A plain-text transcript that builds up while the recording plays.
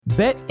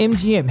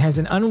BetMGM has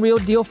an unreal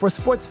deal for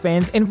sports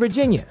fans in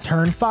Virginia.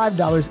 Turn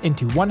 $5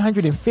 into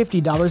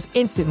 $150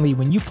 instantly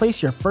when you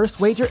place your first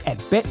wager at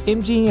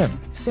BetMGM.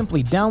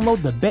 Simply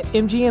download the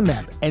BetMGM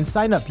app and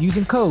sign up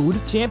using code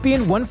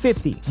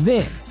Champion150.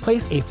 Then,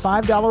 place a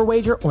 $5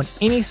 wager on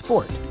any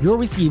sport. You'll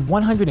receive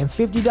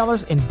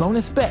 $150 in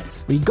bonus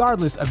bets,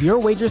 regardless of your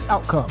wager's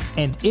outcome.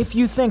 And if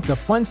you think the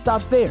fun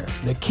stops there,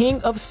 the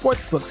King of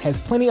Sportsbooks has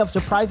plenty of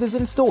surprises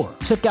in store.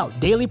 Check out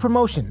daily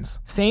promotions,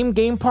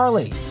 same-game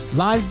parlays,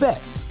 live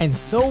bets, and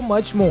so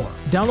much more.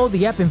 Download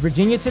the app in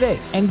Virginia today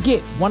and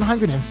get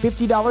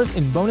 $150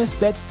 in bonus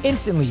bets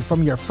instantly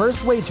from your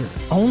first wager.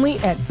 Only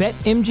at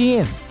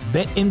BetMGM.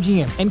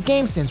 BetMGM and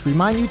GameSense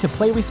remind you to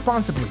play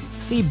responsibly.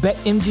 See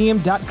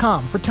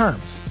BetMGM.com for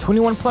terms.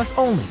 21 plus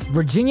only.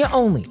 Virginia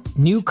only.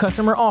 New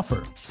customer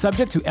offer.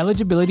 Subject to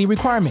eligibility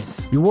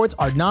requirements. Rewards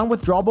are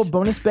non-withdrawable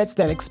bonus bets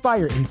that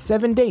expire in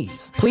 7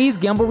 days. Please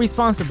gamble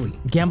responsibly.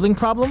 Gambling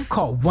problem?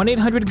 Call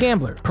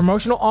 1-800-GAMBLER.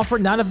 Promotional offer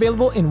not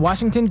available in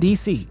Washington,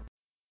 D.C.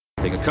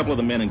 Take a couple of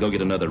the men and go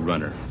get another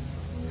runner.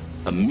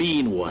 A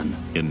mean one.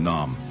 In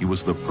Nam, he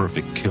was the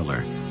perfect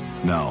killer.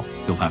 Now,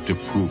 he'll have to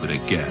prove it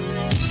again.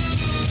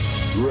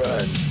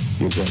 Run.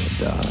 You're gonna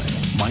die.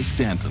 Mike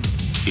Danton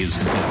is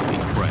deadly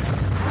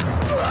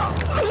prey.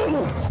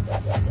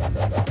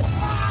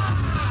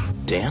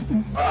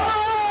 Danton?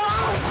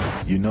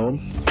 You know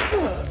him?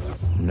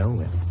 Know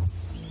him.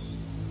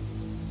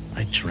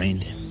 I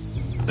trained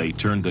him. They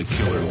turned the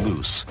killer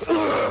loose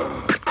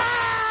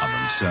on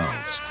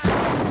themselves.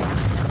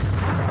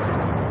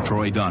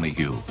 Troy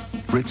Donahue,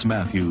 Fritz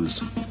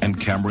Matthews, and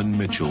Cameron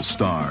Mitchell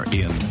star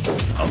in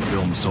a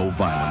film so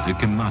violent it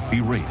cannot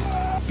be rated.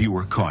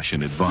 Viewer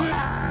caution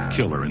advised.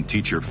 Killer and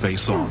teacher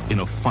face off in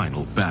a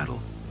final battle.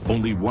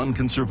 Only one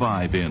can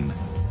survive in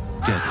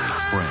Deadly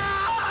Prey.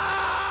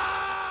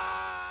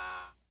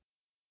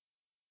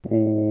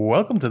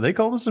 Welcome to They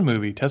Call This a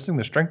Movie, testing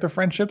the strength of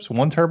friendships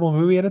one terrible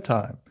movie at a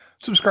time.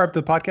 Subscribe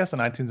to the podcast on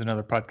iTunes and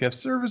other podcast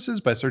services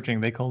by searching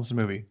They Call This a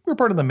Movie. We're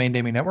part of the Main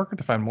Damie Network.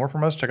 To find more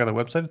from us, check out the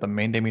website at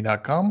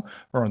themaindamie.com.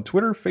 We're on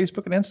Twitter,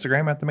 Facebook, and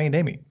Instagram at The Main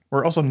Damie.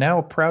 We're also now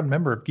a proud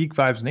member of Geek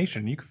Vibes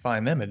Nation. You can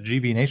find them at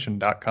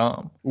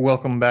gvnation.com.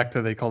 Welcome back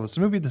to They Call This a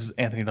Movie. This is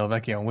Anthony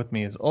Delvecchio, and with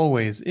me, as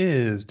always,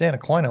 is Dan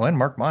Aquino and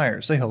Mark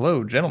Myers. Say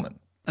hello, gentlemen.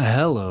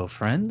 Hello,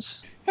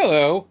 friends.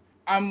 Hello.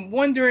 I'm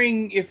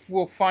wondering if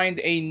we'll find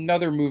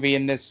another movie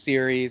in this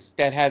series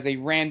that has a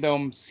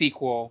random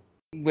sequel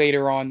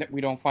later on that we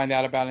don't find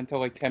out about until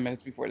like 10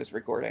 minutes before this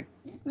recording.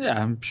 Yeah,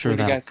 I'm sure What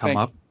do you that'll guys come think?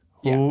 up.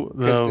 Yeah,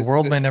 The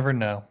world may never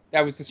know.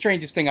 That was the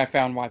strangest thing I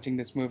found watching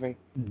this movie.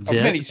 Of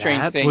many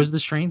strange that things. was the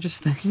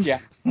strangest thing? Yeah.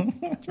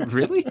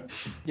 Really?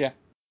 Yeah.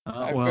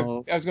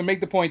 Well, I was going to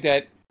make the point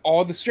that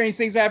all the strange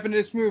things happen in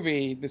this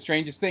movie. The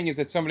strangest thing is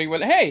that somebody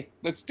went, hey,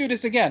 let's do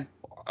this again.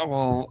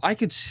 well, I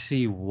could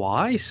see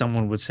why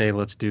someone would say,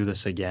 let's do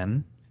this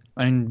again.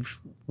 I mean,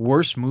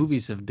 worse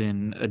movies have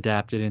been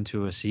adapted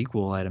into a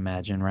sequel, I'd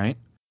imagine, right?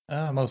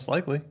 Most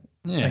likely.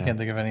 Yeah. I can't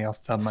think of any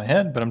off the top of my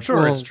head, but I'm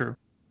sure it's true.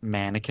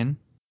 Mannequin.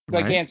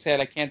 Like right? Ant said,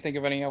 I can't think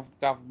of any off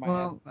the top of my head.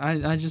 Well,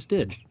 I just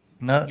did.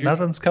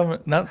 Nothing's coming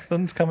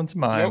to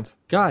mind. Nope.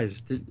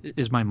 Guys,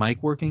 is my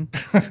mic working?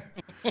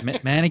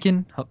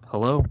 Mannequin?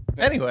 Hello?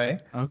 Anyway,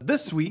 Okay.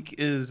 This week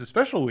is a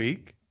special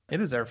week.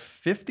 It is our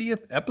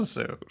 50th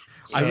episode.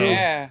 So, I really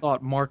Yeah.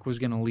 thought Mark was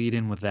going to lead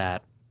in with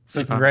that. so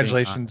if I'm being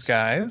congratulations, honest.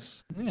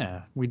 guys.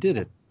 Yeah, we did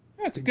it.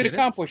 Yeah, it's a good did it.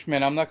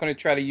 accomplishment. I'm not going to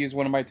try to use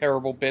one of my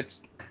terrible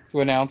bits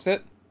to announce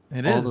it.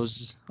 It all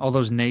is.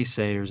 those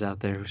naysayers out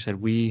there who said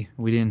we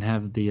didn't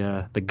have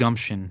the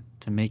gumption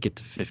to make it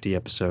to 50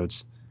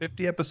 episodes.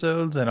 50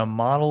 episodes and a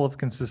model of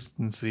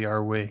consistency,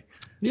 are we?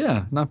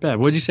 Yeah, not bad.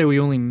 What did you say? We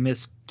only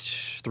missed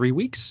 3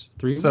 weeks?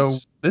 So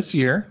weeks? this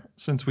year,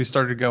 since we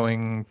started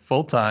going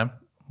full-time,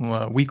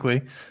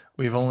 weekly,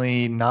 we've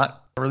only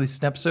not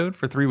released an episode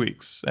for 3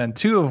 weeks, and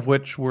 2 of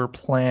which were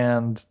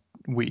planned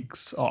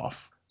weeks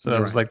off. So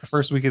that was Right. like the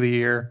first week of the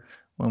year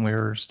when we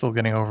were still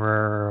getting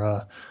over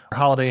our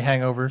holiday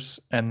hangovers,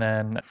 and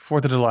then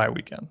 4th of July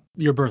weekend.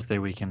 Your birthday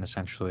weekend,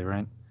 essentially,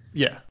 right?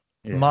 Yeah.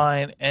 Yeah.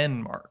 Mine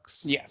and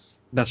Mark's. Yes.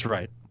 That's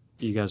right.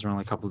 You guys are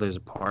only a couple days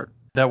apart.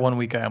 That one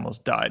week I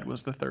almost died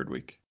was the 3rd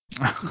week.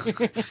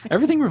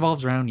 Everything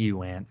revolves around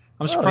you, Ant.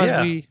 I'm Oh, surprised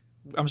yeah.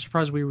 I'm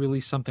surprised we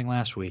released something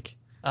last week.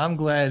 I'm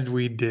glad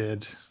we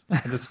did. I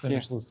just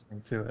finished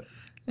listening to it.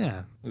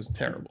 Yeah. It was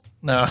terrible.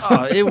 No.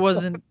 It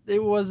wasn't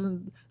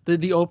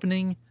the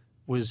opening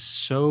was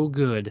so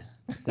good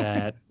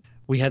that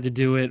we had to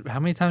do it. How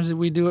many times did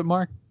we do it,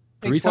 Mark?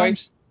 I think 3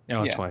 twice. times?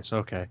 Oh, Yeah. twice.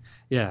 Okay.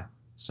 Yeah.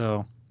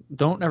 So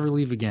don't ever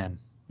leave again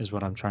is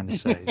what I'm trying to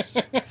say.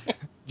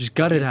 Just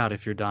gut it out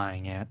if you're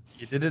dying, Ant.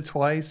 You did it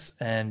twice,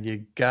 and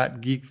you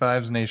got Geek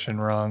Vibes Nation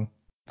wrong.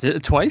 Did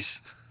it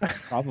twice?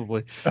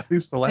 Probably. At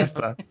least the last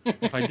time.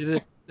 If I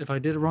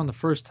did it wrong the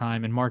first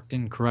time and Mark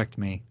didn't correct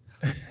me,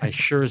 I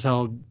sure as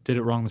hell did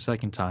it wrong the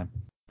second time.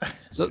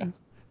 So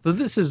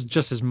this is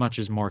just as much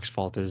as Mark's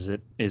fault as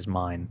it is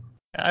mine.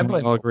 I Can we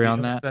blame all agree you on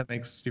if that? That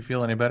makes you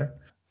feel any better.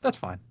 That's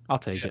fine. I'll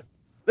take it.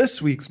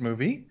 This week's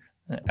movie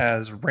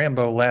As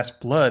Rambo Last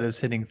Blood is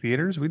hitting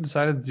theaters, we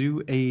decided to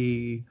do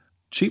a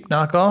cheap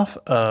knockoff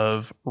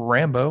of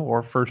Rambo,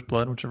 or First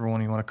Blood, whichever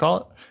one you want to call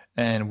it.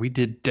 And we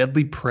did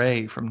Deadly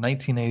Prey from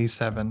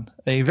 1987,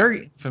 a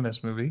very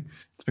infamous movie.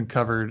 It's been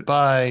covered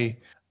by,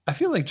 I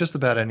feel like, just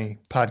about any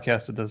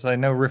podcast that does. I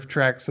know Riff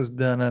Tracks has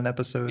done an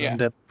episode on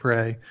Deadly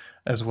Prey,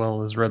 as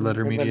well as Red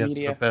Letter Media. It's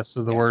the best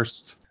of the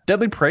worst.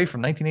 Deadly Prey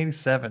from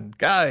 1987.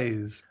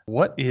 Guys,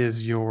 what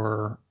is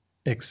your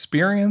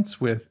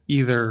experience with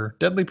either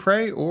Deadly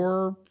Prey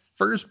or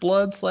First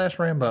Blood /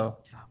 Rambo?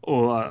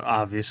 Well,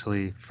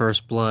 obviously,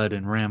 First Blood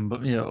and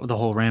Rambo, the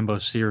whole Rambo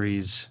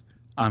series,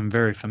 I'm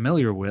very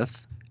familiar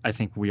with. I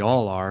think we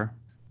all are.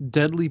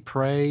 Deadly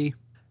Prey,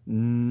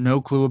 no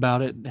clue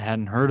about it.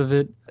 Hadn't heard of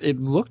it. It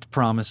looked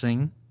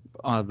promising.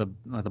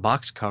 The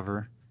box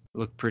cover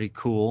looked pretty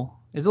cool.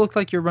 It looked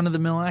like your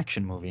run-of-the-mill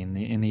action movie in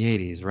the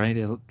 80s, right?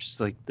 It looked just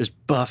like this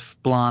buff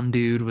blonde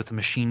dude with a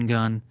machine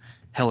gun,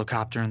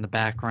 helicopter in the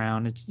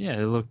background.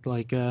 It looked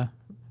like a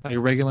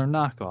regular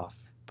knockoff.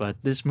 But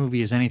this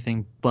movie is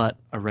anything but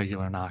a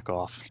regular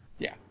knockoff.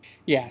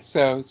 Yeah.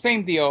 So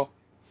same deal.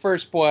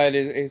 First Blood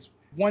is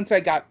once I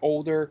got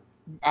older,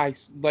 I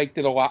liked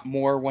it a lot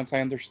more once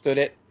I understood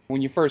it.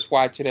 When you first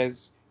watch it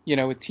as,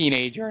 a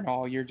teenager and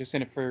all, you're just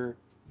in it for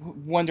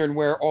wondering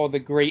where all the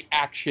great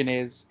action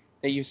is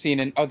that you've seen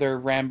in other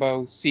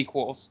Rambo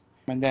sequels.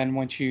 And then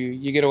once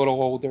you get a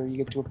little older, you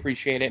get to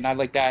appreciate it. And I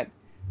like that.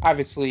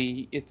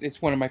 Obviously,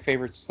 it's one of my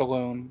favorite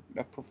Stallone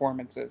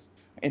performances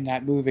in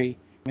that movie.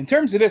 In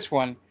terms of this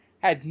one,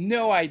 I had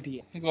no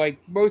idea. Like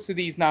most of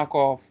these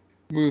knockoff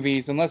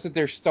movies, unless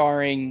they're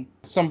starring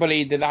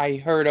somebody that I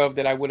heard of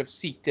that I would have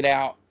seeked it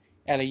out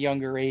at a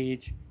younger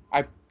age,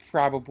 I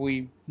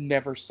probably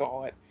never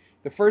saw it.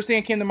 The first thing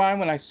that came to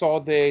mind when I saw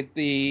the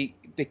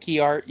key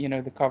art,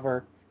 the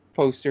cover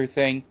poster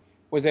thing,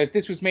 was that if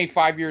this was made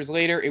 5 years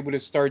later, it would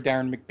have starred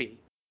Darren McBee.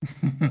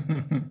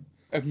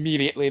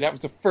 Immediately. That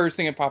was the first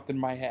thing that popped in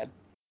my head.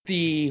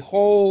 The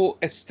whole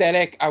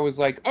aesthetic, I was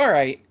like, all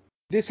right,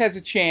 this has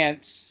a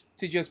chance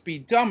to just be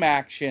dumb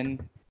action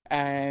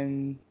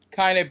and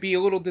kind of be a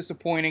little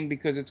disappointing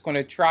because it's going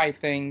to try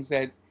things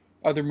that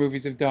other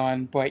movies have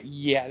done. But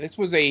yeah, this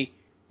was a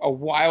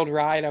wild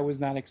ride I was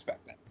not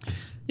expecting.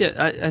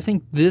 Yeah, I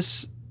think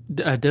this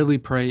Deadly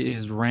Prey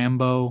is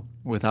Rambo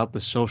without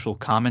the social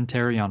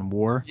commentary on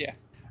war. Yeah.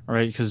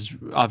 Right, because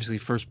obviously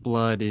First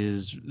Blood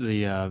is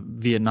the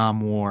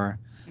Vietnam War.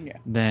 Yeah.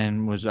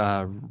 Then was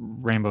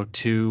Rambo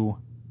 2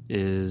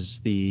 is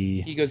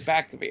the... He goes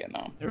back to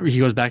Vietnam.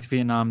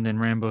 Then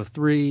Rambo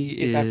 3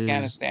 is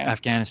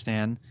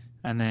Afghanistan.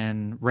 And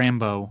then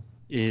Rambo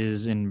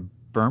is in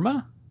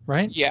Burma,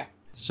 right? Yeah.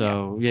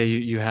 So,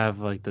 you have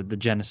like the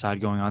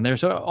genocide going on there.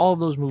 So all of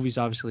those movies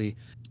obviously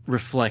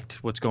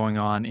reflect what's going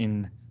on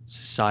in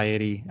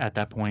society at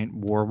that point,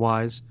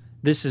 war-wise.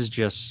 This is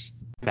just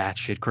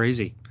batshit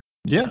crazy.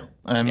 Yeah,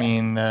 I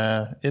mean,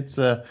 it's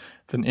an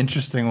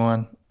interesting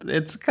one.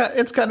 It's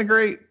kind of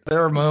great.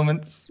 There are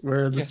moments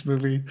where this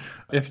movie,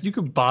 if you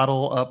could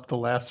bottle up the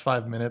last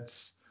 5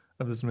 minutes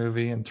of this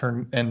movie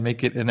and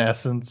make it in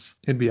essence,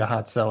 it'd be a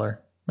hot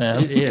seller,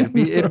 man.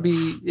 It'd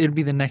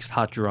be the next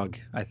hot drug,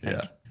 I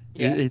think.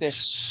 Yeah.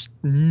 It's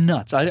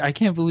nuts. I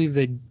can't believe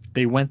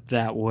they went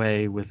that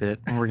way with it.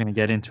 And we're gonna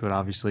get into it,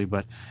 obviously,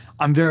 but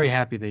I'm very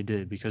happy they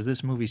did because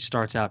this movie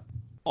starts out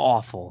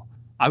awful.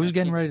 I was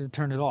getting ready to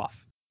turn it off.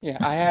 Yeah,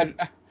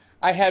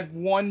 I had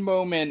one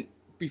moment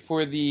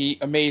before the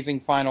amazing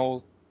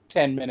final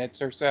 10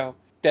 minutes or so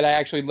that I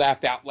actually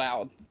laughed out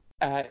loud.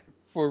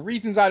 For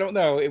reasons I don't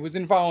know, it was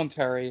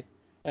involuntary,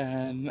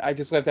 and I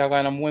just laughed out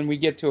loud. And when we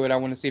get to it, I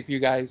want to see if you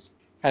guys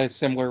had a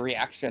similar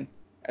reaction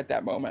at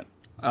that moment.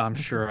 I'm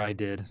sure I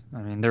did.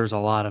 I mean, there's a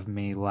lot of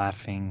me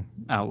laughing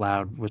out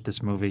loud with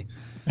this movie.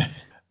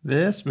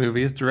 This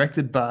movie is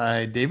directed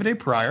by David A.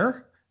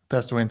 Pryor,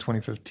 passed away in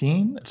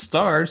 2015. It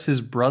stars his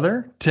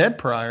brother, Ted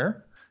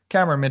Pryor,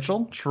 Cameron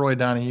Mitchell, Troy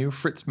Donahue,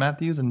 Fritz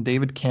Matthews, and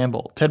David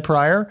Campbell. Ted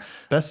Pryor,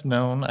 best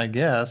known, I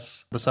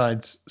guess,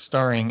 besides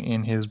starring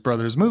in his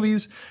brother's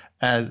movies,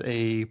 as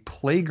a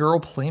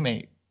Playgirl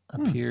playmate.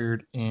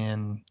 Appeared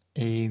in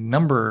a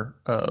number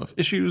of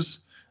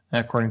issues.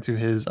 According to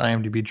his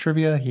IMDb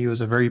trivia, he was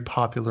a very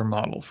popular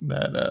model for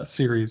that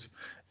series.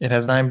 It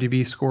has an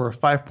IMDb score of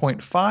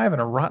 5.5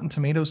 and a Rotten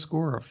Tomatoes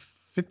score of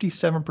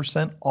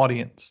 57%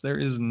 audience. There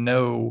is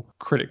no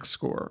critic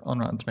score on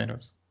Rotten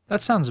Tomatoes.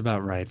 That sounds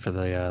about right for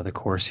the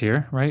course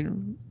here, right?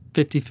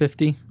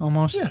 50-50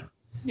 almost.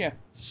 Yeah.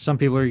 Some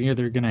people are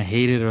either gonna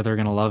hate it or they're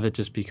gonna love it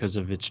just because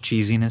of its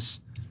cheesiness.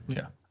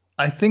 Yeah.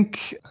 I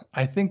think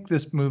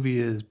this movie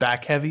is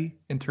back heavy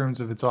in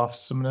terms of its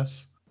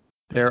awesomeness.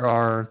 There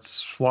are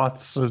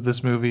swaths of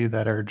this movie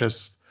that are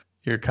just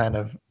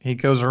he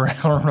goes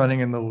around running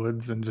in the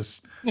woods and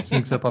just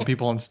sneaks up on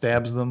people and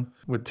stabs them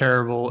with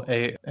terrible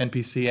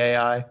NPC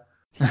AI.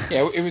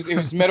 Yeah, it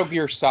was Metal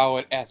Gear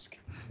Solid-esque.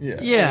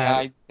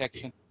 Yeah.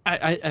 Detection.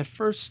 I at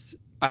first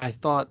I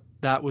thought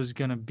that was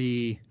gonna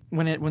be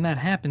when that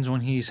happens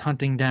when he's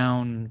hunting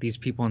down these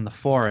people in the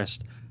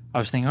forest. I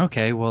was thinking,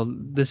 okay, well,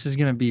 this is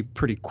going to be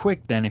pretty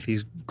quick then if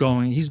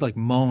he's like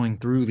mowing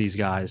through these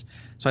guys.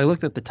 So I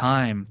looked at the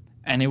time,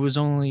 and it was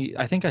only,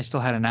 I think I still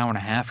had an hour and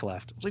a half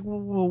left. I was like,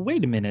 well,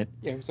 wait a minute.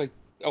 Yeah, it was like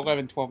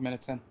 11, 12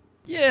 minutes in.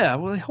 Yeah,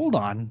 well, hold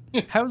on.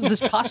 How is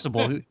this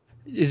possible?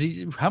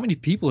 How many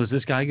people is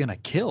this guy going to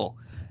kill?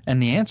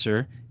 And the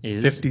answer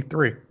is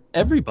 53.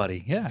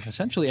 Everybody. Yeah,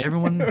 essentially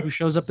everyone who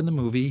shows up in the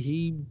movie,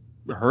 he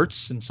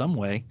hurts in some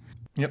way.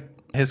 Yep.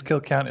 His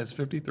kill count is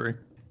 53.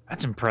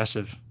 That's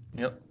impressive.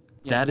 Yep.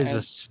 That is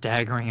a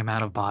staggering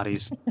amount of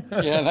bodies.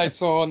 Yeah, and I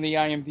saw on the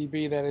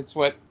IMDb that it's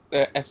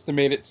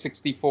estimated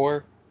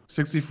 64.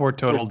 64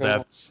 total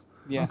deaths.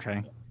 Yeah.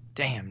 Okay.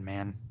 Damn,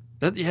 man.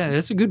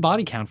 That's a good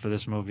body count for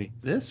this movie.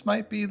 This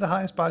might be the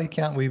highest body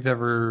count we've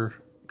ever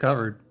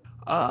covered.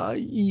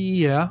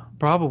 Yeah,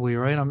 probably,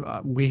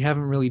 right? We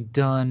haven't really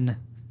done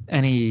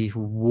any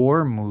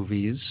war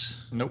movies.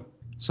 Nope.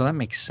 So that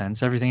makes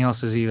sense. Everything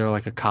else is either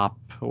like a cop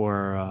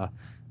or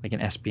like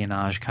an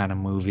espionage kind of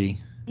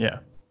movie. Yeah.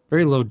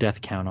 Very low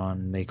death count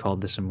on they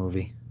called this a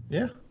movie.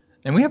 Yeah.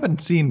 And we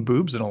haven't seen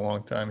boobs in a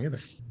long time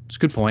either. It's a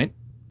good point.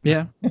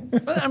 Yeah.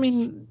 But I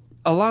mean,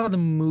 a lot of the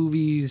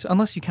movies,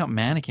 unless you count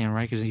Mannequin,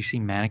 right? Because you see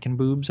Mannequin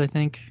boobs, I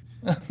think.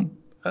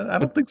 I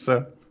don't think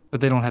so. But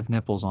they don't have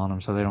nipples on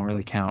them, so they don't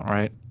really count,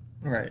 right?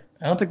 Right.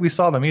 I don't think we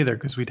saw them either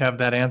because we'd have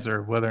that answer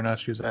of whether or not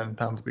she was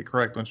anatomically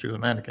correct when she was a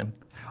mannequin.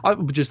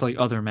 Just like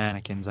other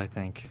mannequins, I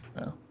think.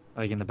 Oh.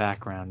 Like in the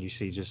background, you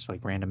see just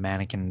like random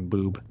mannequin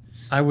boob.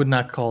 I would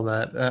not call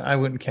that. I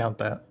wouldn't count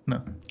that.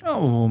 No.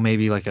 Oh, well,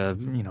 maybe like a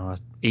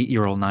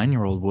 8-year-old,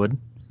 9-year-old would.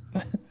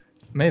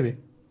 Maybe.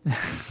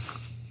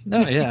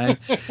 No, yeah.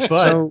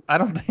 But I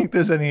don't think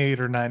there's any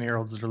 8 or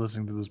 9-year-olds that are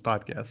listening to this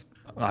podcast.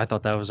 I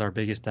thought that was our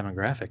biggest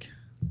demographic.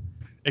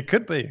 It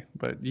could be,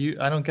 but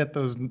I don't get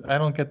those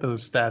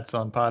stats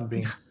on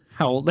Podbean.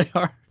 How old they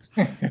are?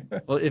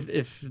 Well,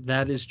 if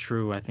that is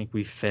true, I think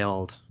we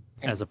failed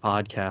as a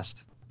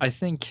podcast. I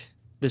think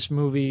this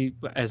movie,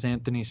 as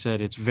Anthony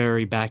said, it's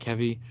very back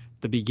heavy.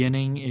 The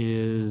beginning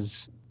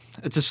it's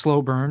a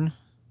slow burn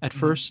at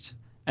first,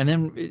 and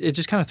then it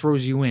just kind of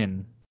throws you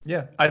in.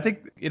 Yeah, I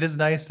think it is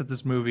nice that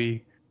this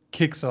movie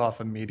kicks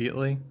off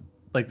immediately.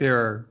 Like there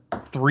are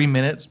 3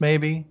 minutes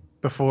maybe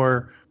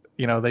before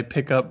they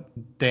pick up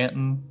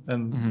Danton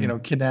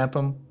and kidnap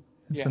him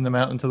and send them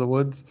out into the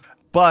woods.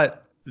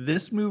 But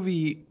this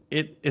movie,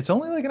 it's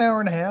only like an hour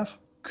and a half.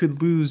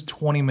 Could lose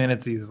 20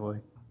 minutes easily.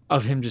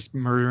 Of him just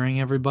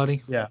murdering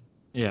everybody? Yeah.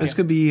 Yeah. This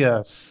could be a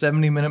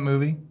 70-minute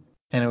movie,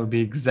 and it would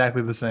be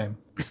exactly the same.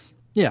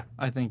 Yeah,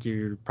 I think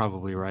you're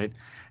probably right.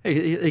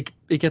 It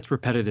gets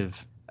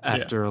repetitive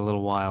after a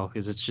little while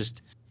because it's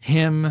just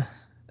him.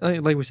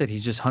 Like we said,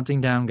 he's just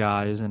hunting down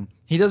guys, and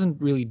he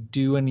doesn't really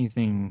do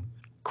anything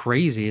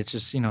crazy. It's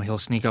just, he'll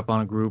sneak up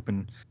on a group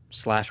and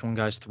slash one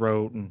guy's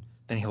throat, and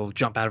then he'll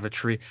jump out of a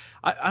tree.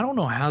 I don't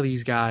know how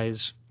these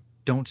guys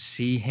don't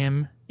see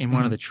him in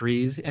one of the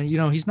trees. And,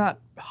 he's not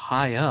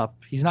high up.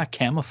 He's not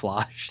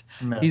camouflaged.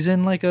 No. He's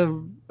in like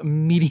a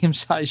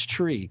medium-sized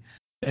tree.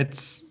 They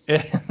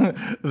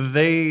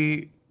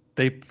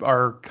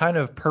are kind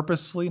of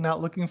purposefully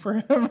not looking for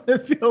him,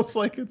 it feels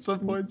like at some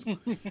points.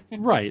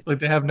 Right. Like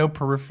they have no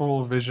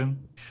peripheral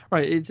vision.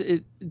 Right.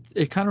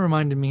 It kind of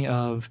reminded me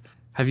of,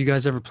 have you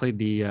guys ever played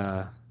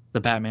the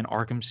Batman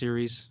Arkham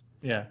series?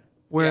 Yeah.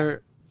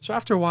 So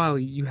after a while,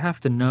 you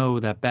have to know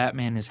that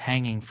Batman is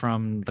hanging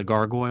from the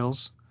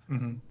gargoyles,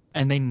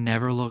 and they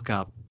never look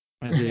up.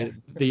 The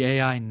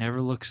AI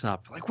never looks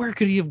up. Like, where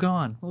could he have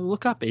gone? Well,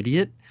 look up,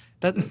 idiot.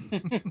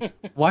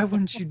 Why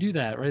wouldn't you do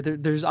that, right?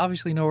 There's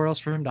obviously nowhere else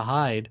for him to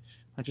hide.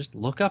 Just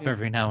look up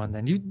every now and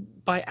then.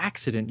 By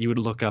accident, you would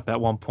look up at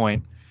one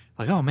point,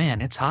 like, oh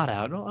man, it's hot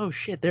out. Oh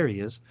shit, there he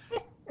is.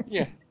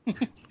 Yeah.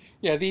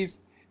 Yeah, the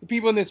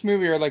people in this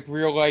movie are like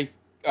real life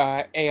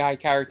AI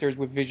characters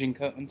with vision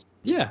cones.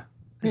 Yeah,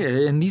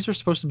 and these are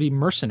supposed to be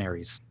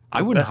mercenaries.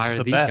 I wouldn't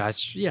hire these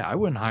guys. Yeah, I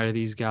wouldn't hire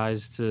these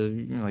guys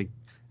to like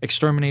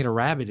exterminate a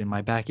rabbit in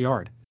my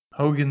backyard.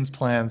 Hogan's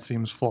plan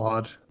seems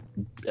flawed.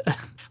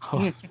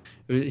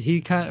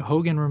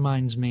 Hogan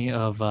reminds me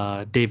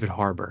of David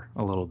Harbour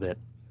a little bit.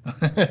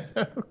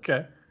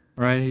 Okay.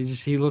 Right,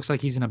 he looks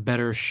like he's in a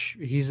better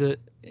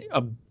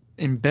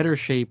in better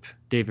shape.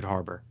 David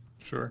Harbour.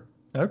 Sure.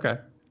 Okay.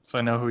 So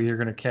I know who you're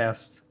gonna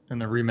cast in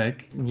the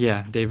remake.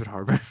 Yeah, David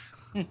Harbour.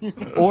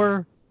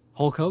 Or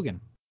Hulk Hogan.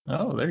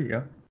 Oh, there you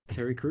go.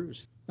 Terry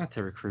Crews. Not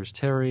Terry Crews.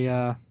 Terry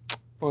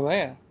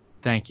Bollea.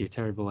 Thank you,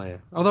 Terry Bollea.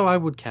 Although I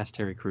would cast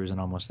Terry Crews in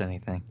almost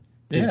anything.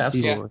 Yeah,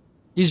 absolutely.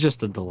 He's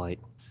just a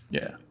delight.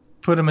 Yeah.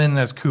 Put him in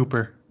as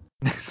Cooper.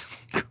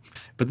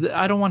 But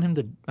I don't want him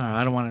to.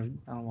 I don't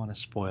want to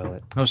spoil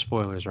it. No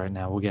spoilers right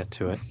now. We'll get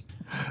to it.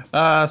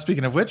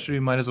 Speaking of which, we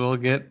might as well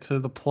get to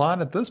the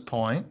plot at this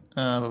point.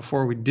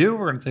 Before we do,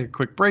 we're going to take a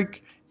quick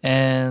break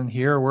and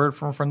hear a word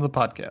from a friend of the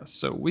podcast.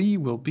 So we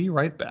will be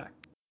right back.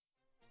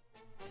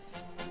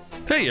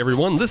 Hey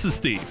everyone, this is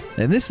Steve.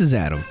 And this is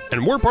Adam.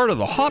 And we're part of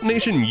the Hop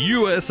Nation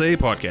USA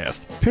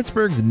podcast,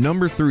 Pittsburgh's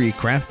 #3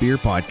 craft beer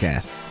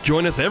podcast.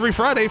 Join us every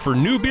Friday for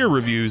new beer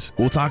reviews.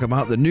 We'll talk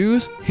about the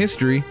news,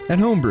 history,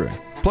 and homebrewing.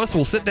 Plus,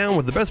 we'll sit down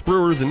with the best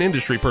brewers and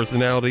industry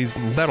personalities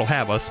that'll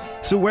have us.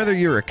 So whether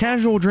you're a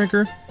casual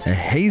drinker, a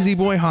hazy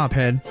boy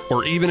hophead,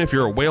 or even if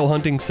you're a whale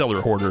hunting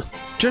cellar hoarder,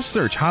 just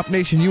search Hop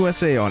Nation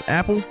USA on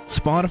Apple,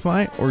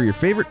 Spotify, or your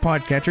favorite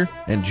podcatcher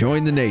and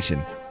join the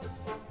nation.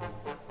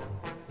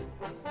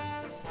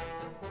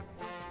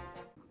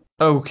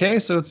 Okay,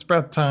 so it's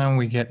about time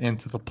we get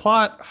into the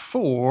plot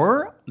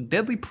for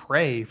Deadly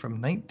Prey from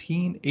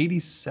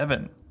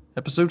 1987,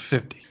 episode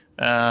 50.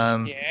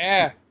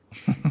 Yeah.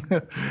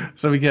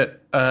 So we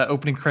get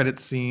opening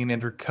credits scene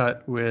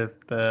intercut with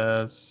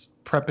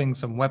prepping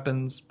some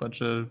weapons,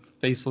 bunch of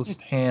faceless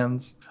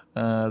hands.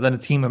 Then a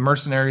team of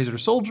mercenaries or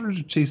soldiers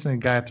are chasing a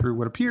guy through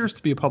what appears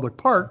to be a public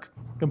park,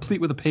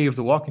 complete with a paved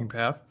walking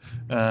path.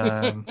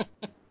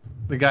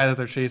 The guy that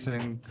they're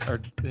chasing,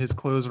 his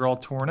clothes are all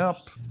torn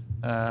up.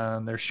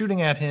 They're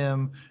shooting at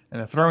him and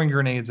they're throwing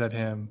grenades at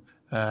him.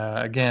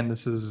 Again,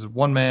 this is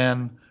one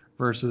man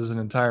versus an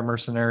entire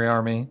mercenary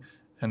army,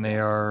 and they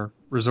are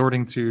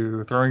resorting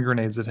to throwing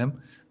grenades at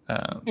him.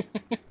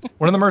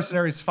 One of the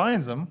mercenaries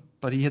finds him,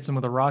 but he hits him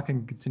with a rock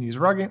and continues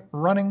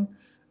running.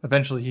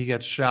 Eventually, he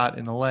gets shot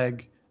in the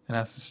leg and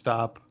has to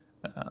stop.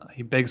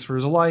 He begs for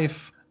his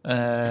life,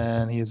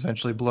 and he is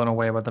eventually blown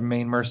away by the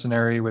main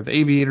mercenary with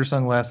aviator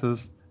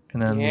sunglasses.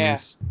 And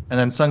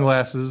then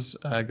Sunglasses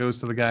goes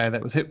to the guy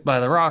that was hit by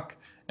the rock,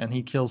 and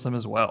he kills him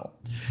as well.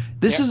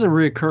 This is a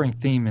recurring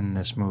theme in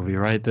this movie,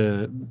 right?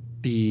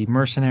 The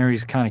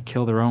mercenaries kind of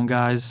kill their own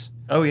guys.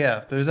 Oh,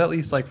 yeah. There's at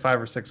least like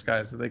 5 or 6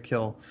 guys that they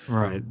kill.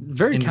 Right.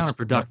 Very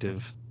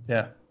counterproductive.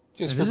 Yeah.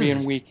 Just for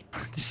being weak.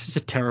 This is a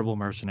terrible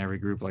mercenary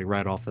group, like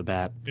right off the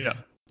bat. Yeah.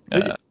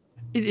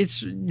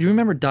 You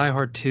remember Die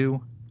Hard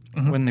 2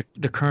 when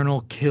the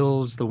colonel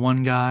kills the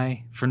one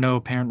guy for no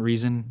apparent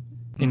reason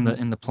in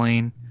the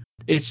plane?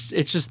 It's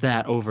just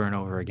that over and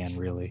over again,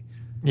 really.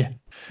 Yeah.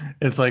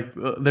 It's like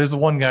there's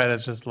one guy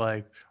that's just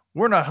like,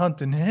 we're not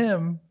hunting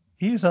him,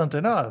 he's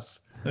hunting us.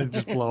 They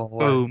just blow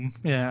away. Boom.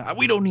 Yeah.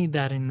 We don't need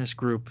that in this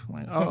group.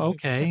 Like, oh,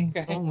 okay.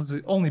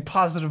 Only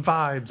positive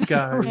vibes,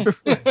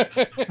 guys.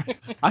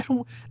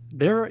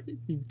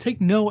 Take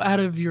no out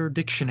of your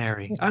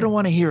dictionary. I don't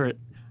want to hear it.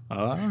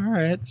 All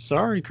right.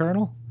 Sorry,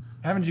 Colonel.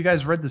 Haven't you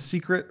guys read The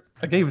Secret?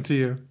 I gave it to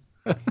you.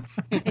 You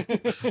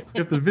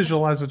have to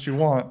visualize what you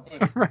want.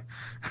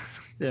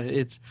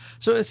 Yeah,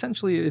 so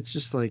essentially it's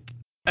just like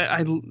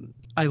I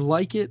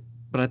like it,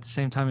 but at the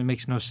same time it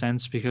makes no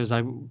sense because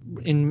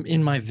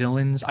in my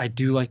villains I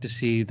do like to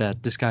see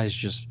that this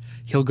guy's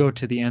he'll go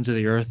to the ends of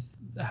the earth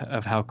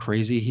of how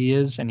crazy he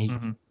is,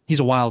 and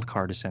he's a wild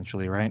card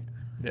essentially, right?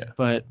 Yeah.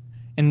 But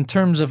in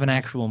terms of an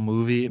actual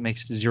movie, it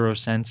makes zero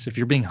sense. If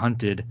you're being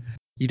hunted,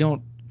 you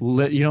don't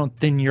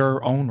thin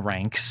your own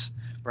ranks.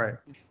 Right.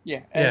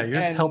 Yeah. You're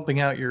just helping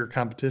out your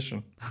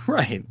competition.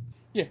 Right.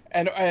 Yeah,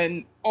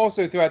 and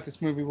also throughout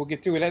this movie, we'll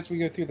get to it as we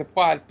go through the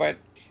plot, but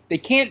they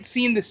can't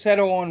seem to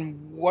settle on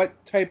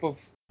what type of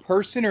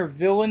person or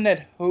villain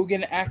that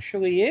Hogan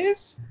actually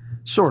is.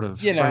 Sort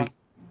of. You know.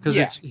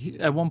 Because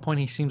at one point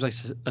he seems like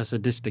a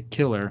sadistic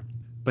killer,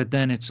 but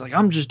then it's like,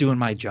 I'm just doing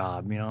my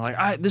job. You know,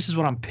 like this is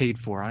what I'm paid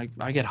for. I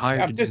get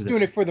hired to do this. I'm just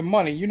doing it for the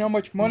money. You know how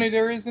much money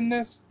there is in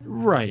this?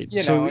 Right.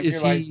 You so know, is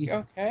you're he...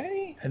 like,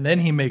 okay. And then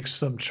he makes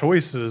some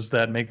choices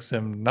that makes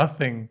him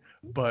nothing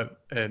but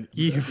an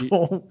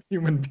evil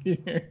human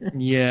being.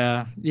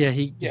 Yeah,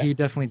 he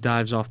definitely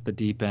dives off the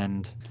deep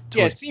end.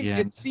 Yeah,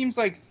 it seems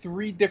like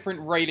 3 different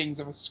writings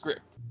of a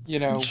script, you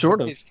know, sort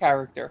of. His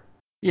character.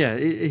 Yeah,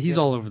 he's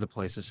all over the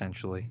place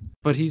essentially.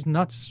 But he's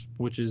nuts,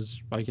 which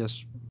is, I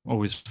guess,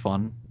 always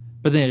fun.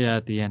 But then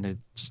at the end,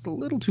 it's just a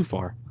little too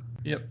far.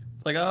 Yep.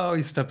 It's like, oh,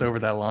 he stepped over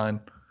that line.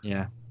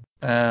 Yeah.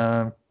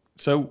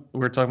 So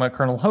we're talking about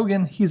Colonel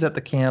Hogan. He's at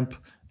the camp,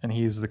 and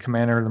he's the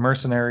commander of the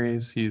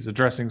mercenaries. He's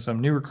addressing some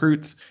new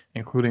recruits,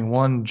 including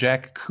one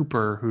Jack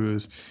Cooper,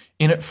 who's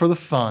in it for the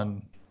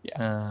fun.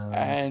 Yeah.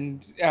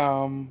 And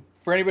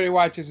for anybody who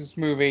watches this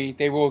movie,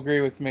 they will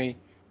agree with me.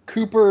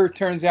 Cooper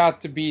turns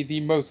out to be the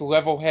most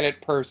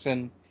level-headed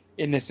person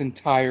in this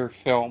entire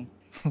film.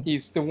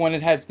 He's the one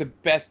that has the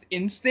best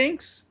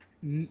instincts,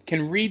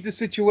 can read the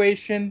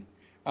situation,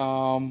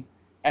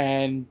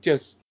 and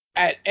just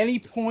at any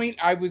point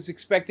I was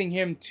expecting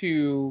him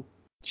to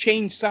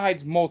change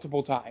sides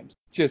multiple times.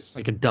 Just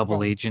like a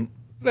double agent.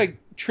 Like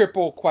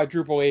triple,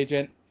 quadruple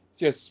agent.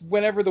 Just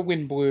whenever the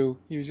wind blew,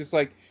 he was just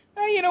like,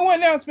 oh, you know what,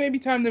 now it's maybe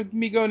time to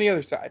me go on the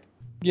other side.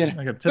 You know?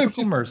 Like a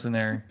typical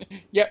mercenary.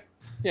 Yep.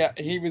 Yeah,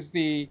 he was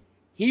the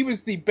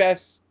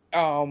best.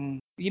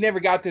 He never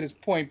got to this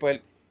point,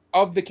 but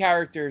of the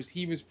characters,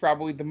 he was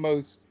probably the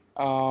most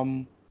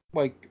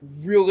like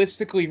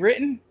realistically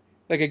written.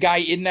 Like a guy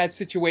in that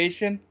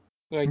situation.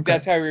 Like okay.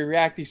 That's how he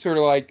react. He's sort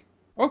of like,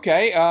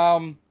 okay,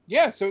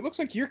 yeah, so it looks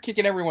like you're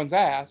kicking everyone's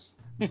ass.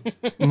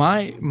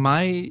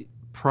 My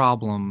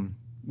problem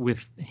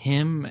with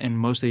him and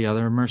most of the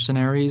other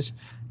mercenaries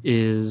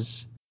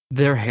is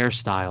their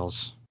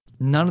hairstyles.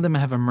 None of them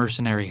have a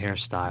mercenary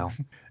hairstyle.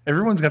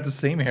 Everyone's got the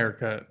same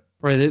haircut.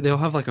 Right, they'll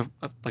have like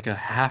a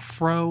half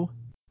fro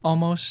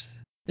almost.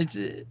 It's,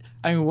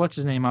 I mean, what's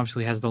his name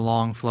obviously has the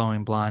long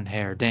flowing blonde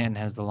hair. Danton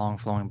has the long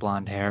flowing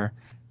blonde hair,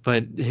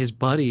 but his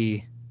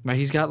buddy, right,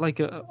 he's got like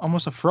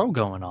almost a fro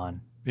going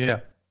on.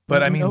 Yeah,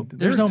 but I mean,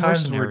 there's no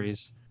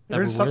mercenaries that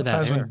would wear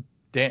that hair. When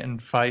Danton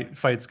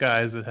fights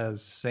guys that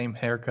has same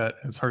haircut.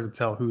 It's hard to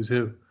tell who's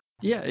who.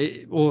 Yeah,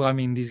 well, I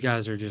mean, these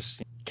guys are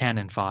just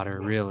cannon fodder,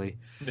 really.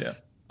 Yeah.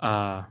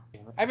 I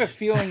have a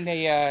feeling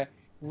they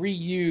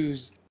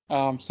reused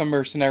some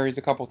mercenaries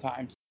a couple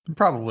times.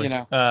 Probably.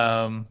 You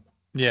know.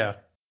 Yeah.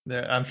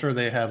 I'm sure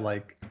they had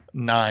like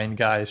 9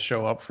 guys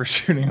show up for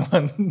shooting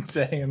one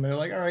day, and they're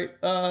like, all right,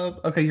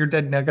 okay, you're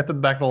dead now. Get to the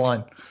back of the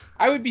line.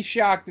 I would be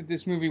shocked if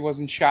this movie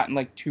wasn't shot in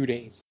like 2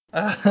 days.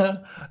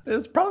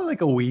 It's probably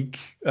like a week,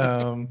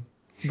 but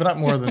not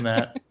more than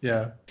that.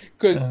 Yeah.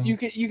 Because you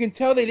can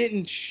tell they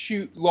didn't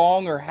shoot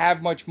long or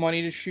have much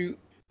money to shoot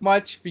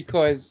much,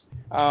 because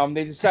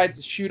they decided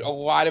to shoot a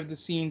lot of the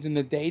scenes in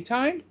the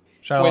daytime.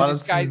 Shot when a lot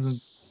this of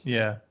guy's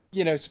scenes,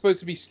 yeah. Supposed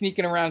to be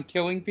sneaking around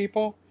killing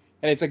people,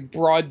 and it's like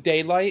broad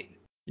daylight.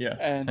 Yeah.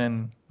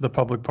 And the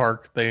public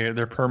park,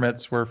 their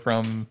permits were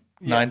from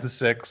 9 to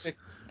 6.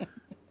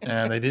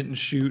 And they didn't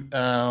shoot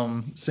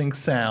sync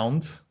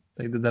sound.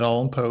 They did that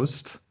all in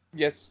post.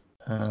 Yes.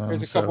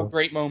 There's a couple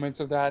great moments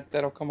of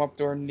that'll come up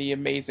during the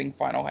amazing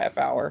final half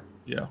hour.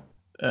 Yeah.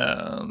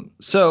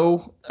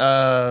 So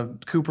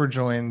Cooper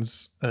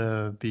joins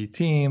the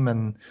team,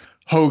 and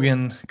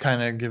Hogan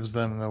kind of gives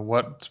them the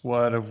what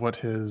of what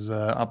his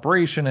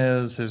operation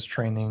is. His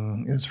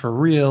training is for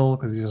real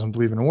because he doesn't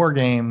believe in war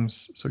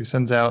games. So he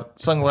sends out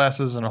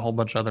Sunglasses and a whole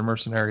bunch of other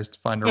mercenaries to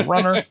find a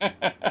runner.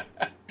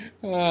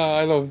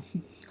 I love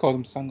call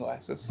them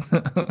Sunglasses.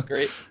 That's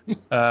great.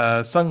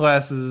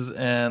 Sunglasses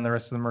and the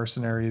rest of the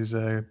mercenaries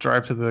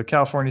drive to the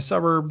California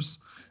suburbs,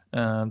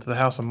 to the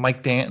house of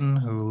Mike Danton,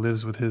 who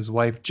lives with his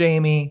wife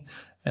Jamie,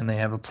 and they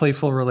have a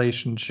playful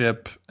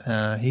relationship.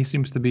 He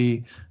seems to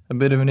be a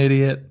bit of an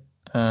idiot,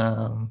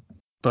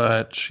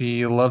 but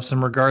she loves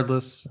him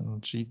regardless,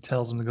 and she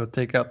tells him to go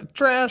take out the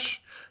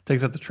trash.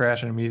 Takes out the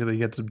trash and immediately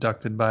gets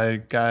abducted by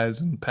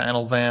guys in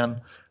panel van.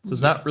 Does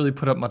not really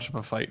put up much of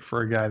a fight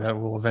for a guy that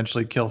will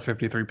eventually kill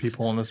 53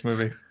 people in this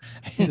movie.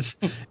 It's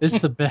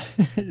the best.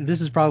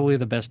 This is probably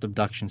the best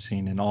abduction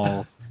scene in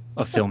all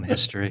of film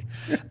history.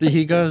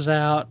 He goes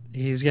out.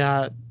 He's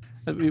got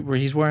where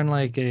he's wearing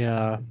like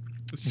a.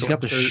 He's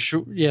got the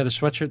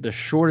sweatshirt, the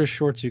shortest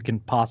shorts you can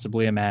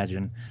possibly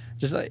imagine.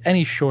 Just like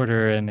any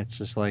shorter, and it's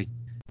just like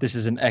this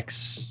is an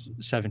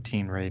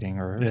X-17 rating,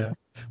 or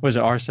was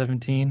it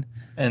R-17?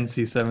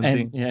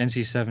 NC-17.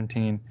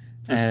 NC-17.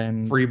 Just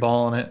and free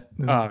balling it.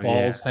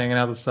 Balls hanging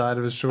out the side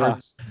of his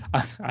shorts.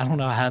 I don't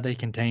know how they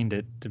contained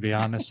it, to be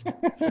honest.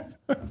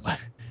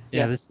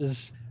 This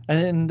is.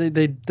 And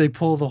they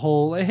pull the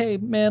whole, hey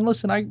man,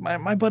 listen,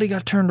 my buddy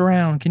got turned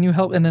around. Can you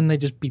help? And then they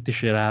just beat the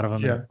shit out of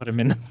him and put him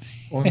in.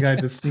 One guy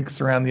just sneaks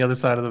around the other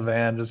side of the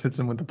van, just hits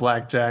him with the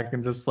blackjack,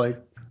 and just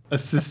like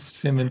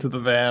assists him into the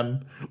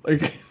van.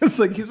 Like it's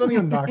like he's not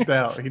even knocked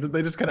out.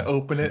 They just kind of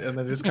open it and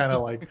then just kind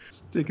of like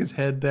stick his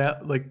head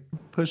down, like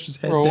push his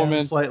head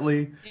down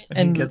slightly,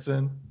 and he gets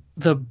in.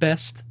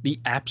 The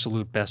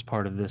absolute best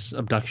part of this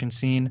abduction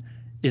scene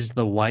is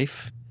the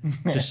wife.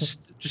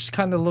 just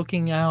kind of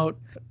looking out,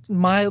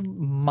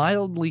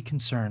 mildly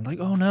concerned, like,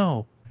 oh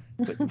no,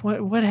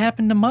 what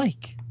happened to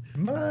Mike?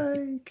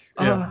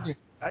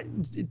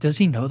 Does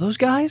he know those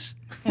guys?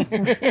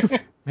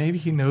 Maybe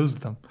he knows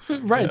them.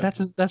 Right. Yeah.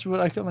 That's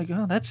what I feel like.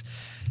 Oh, that's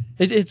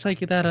it's like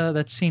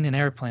that scene in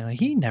Airplane. Like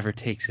he never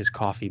takes his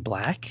coffee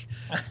black.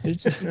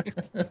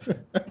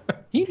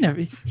 He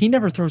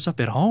never throws up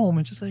at home.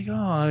 It's just like,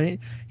 oh,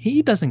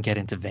 he doesn't get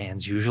into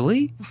vans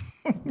usually.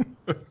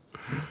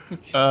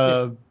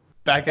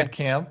 Back at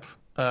camp,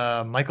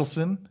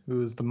 Michelson,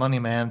 who is the money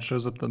man,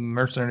 shows up at the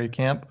mercenary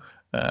camp.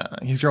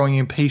 He's growing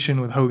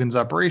impatient with Hogan's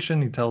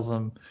operation. He tells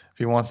him if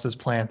he wants this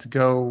plan to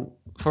go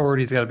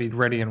forward, he's got to be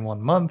ready in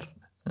 1 month.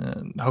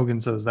 And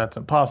Hogan says that's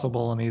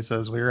impossible, and he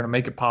says we're going to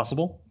make it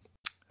possible.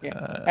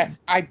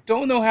 I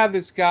don't know how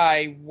this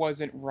guy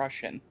wasn't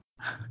Russian.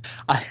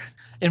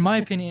 In my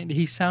opinion,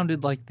 he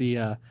sounded like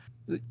the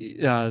old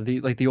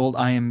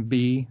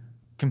IMB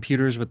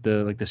computers with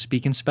the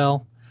speak and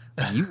spell.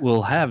 You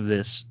will have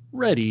this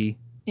ready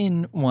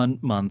in 1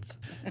 month.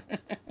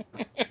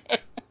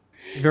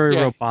 Very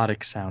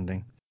robotic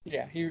sounding.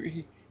 Yeah,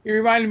 he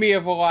reminded me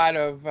of a lot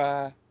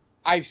of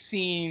I've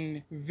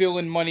seen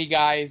villain money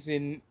guys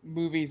in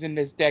movies in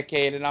this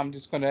decade, and I'm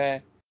just going to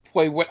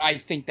play what I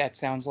think that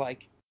sounds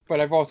like.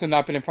 But I've also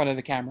not been in front of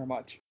the camera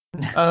much.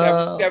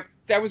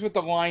 That was what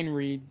the line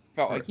read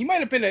felt like. He might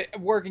have been a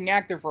working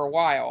actor for a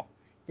while,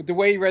 but the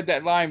way he read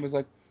that line was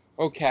like,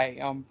 okay,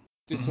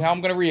 this is how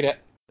I'm going to read it.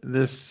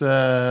 This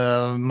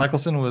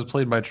Michelson was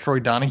played by Troy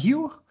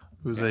Donahue,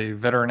 who's a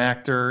veteran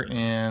actor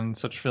in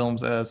such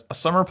films as A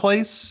Summer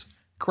Place,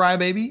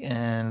 Crybaby,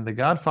 and The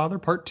Godfather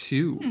Part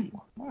 2.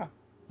 Wow.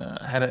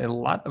 Had a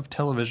lot of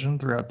television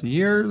throughout the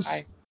years.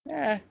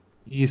 Yeah.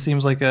 He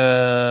seems like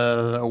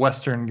a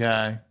Western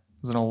guy.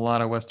 He's in a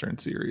lot of Western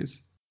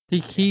series.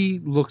 He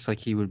looks like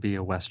he would be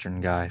a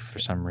Western guy for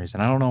some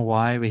reason. I don't know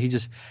why, but he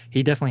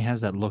definitely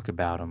has that look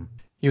about him.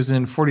 He was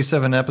in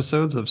 47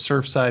 episodes of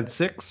Surfside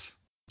 6.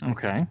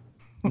 Okay.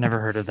 Never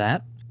heard of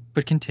that,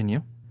 but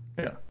continue.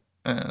 Yeah.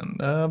 And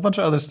a bunch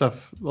of other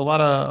stuff. A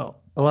lot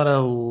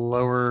of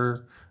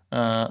lower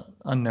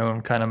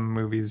unknown kind of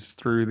movies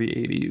through the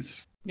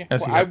 80s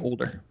as he got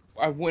older.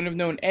 I wouldn't have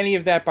known any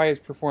of that by his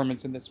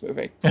performance in this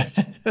movie.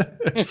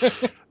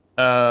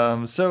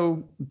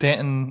 So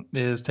Danton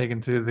is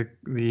taken to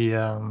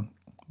the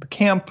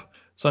camp.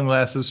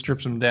 Sunglasses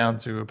strips him down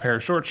to a pair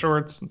of short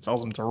shorts and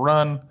tells him to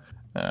run.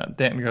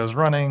 Danton goes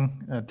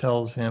running,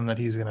 tells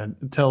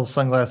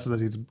Sunglasses that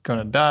he's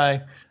gonna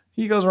die.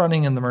 He goes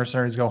running and the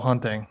mercenaries go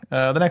hunting.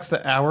 The next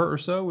hour or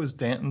so is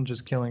Danton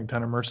just killing a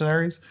ton of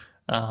mercenaries.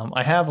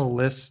 I have a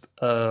list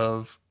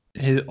of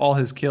all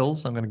his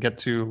kills I'm going to get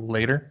to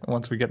later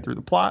once we get through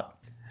the plot.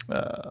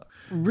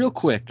 Real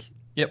quick.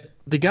 Yep.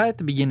 The guy at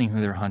the beginning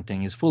who they're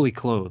hunting is fully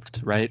clothed,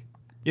 right?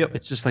 Yep.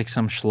 It's just like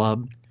some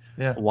schlub.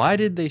 Yeah. Why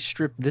did they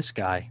strip this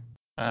guy?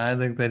 I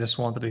think they just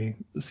wanted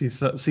to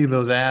see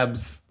those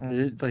abs.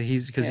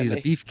 He's a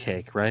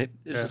beefcake, right?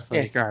 It's just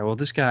like, all right, well,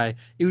 this guy,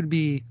 it would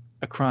be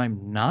a crime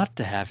not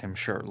to have him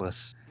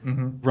shirtless,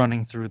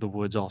 running through the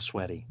woods all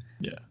sweaty.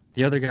 Yeah.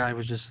 The other guy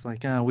was just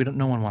like, no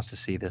one wants to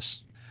see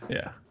this.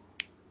 Yeah.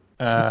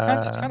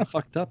 It's kind of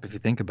fucked up if you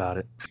think about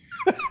it.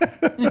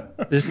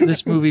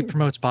 This movie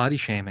promotes body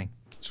shaming.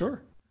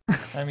 Sure.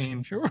 I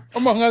mean, sure.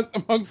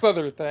 Amongst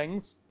other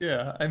things.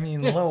 Yeah. I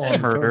mean, low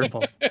on murder.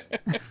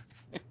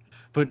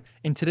 But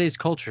in today's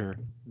culture,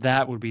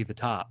 that would be the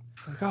top.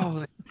 Like,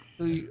 oh,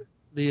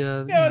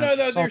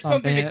 there's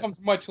something that comes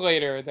much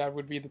later that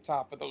would be the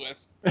top of the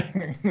list.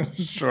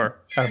 Sure.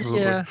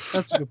 Absolutely. Yeah,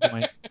 that's a good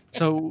point.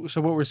 So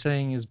what we're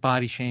saying is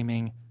body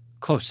shaming,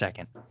 close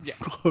second. Yeah.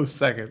 Close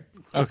second.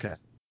 Okay.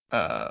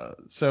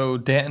 So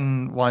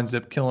Danton winds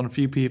up killing a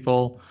few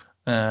people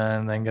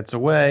and then gets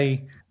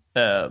away.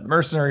 The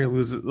mercenary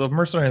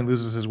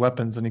loses his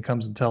weapons and he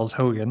comes and tells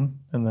Hogan,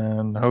 and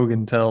then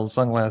Hogan tells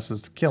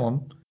Sunglasses to kill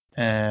him,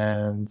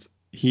 and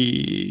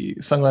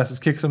Sunglasses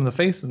kicks him in the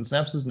face and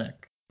snaps his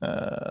neck.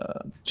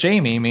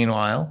 Jamie,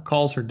 meanwhile,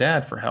 calls her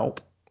dad for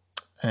help,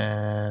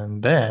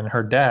 and then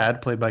her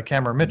dad, played by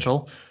Cameron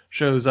Mitchell,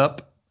 shows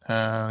up.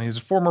 He's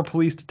a former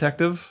police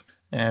detective,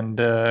 and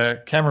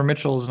Cameron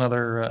Mitchell is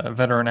another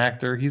veteran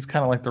actor. He's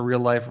kind of like the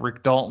real-life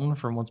Rick Dalton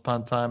from Once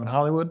Upon a Time in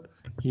Hollywood.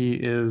 He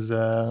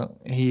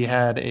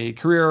had a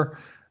career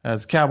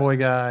as a cowboy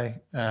guy,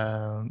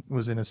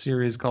 was in a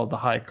series called The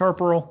High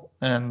Corporal,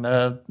 and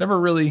never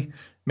really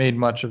made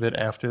much of it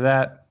after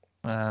that.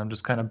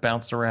 Just kind of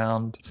bounced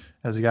around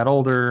as he got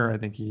older. I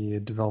think he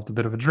had developed a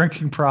bit of a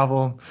drinking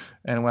problem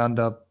and wound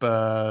up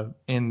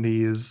in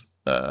these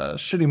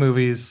shitty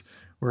movies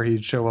where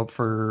he'd show up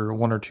for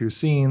one or two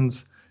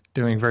scenes,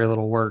 doing very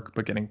little work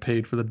but getting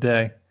paid for the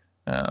day.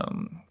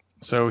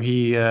 So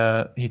he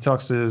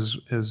talks to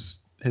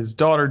his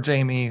daughter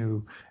Jamie,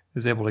 who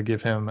is able to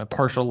give him a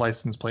partial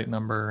license plate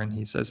number, and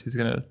he says he's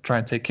gonna try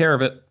and take care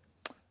of it.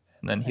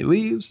 And then he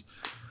leaves.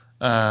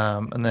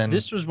 And then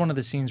this was one of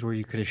the scenes where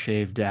you could have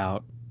shaved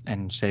out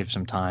and saved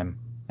some time,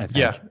 I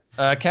think.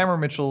 Yeah.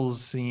 Cameron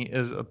Mitchell's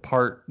scene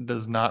part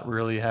does not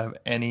really have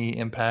any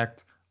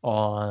impact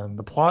on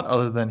the plot,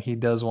 other than he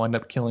does wind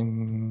up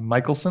killing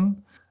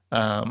Michelson.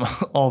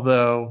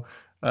 Although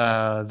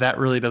that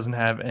really doesn't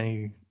have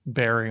any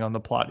bearing on the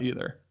plot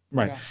either.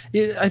 Right.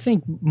 Yeah, I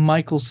think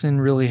Michelson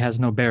really has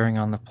no bearing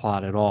on the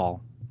plot at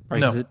all. Right?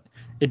 No.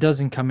 It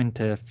doesn't come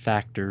into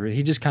factor.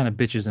 He just kind of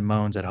bitches and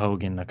moans at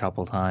Hogan a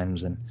couple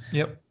times, and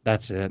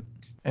that's it.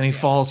 And he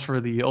falls for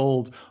the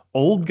old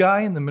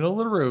guy in the middle of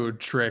the road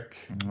trick.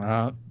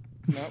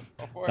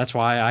 That's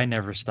why I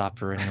never stop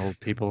for any old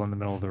people in the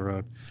middle of the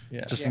road.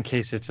 Yeah. Just in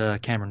case it's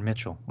Cameron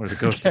Mitchell or the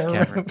ghost of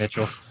Cameron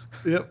Mitchell.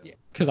 Yep.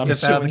 Because I'm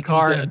assuming out of the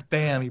car and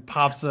bam, he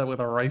pops up with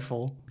a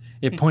rifle.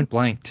 Yeah, point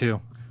blank too.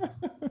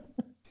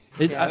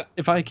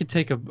 If I could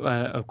take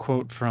a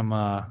quote from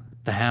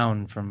the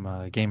Hound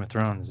from Game of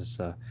Thrones, it's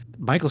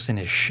Michelson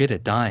is shit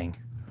at dying.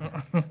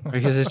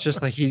 Because it's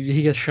just like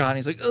he gets shot and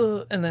he's like,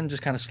 ugh, and then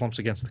just kind of slumps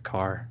against the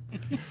car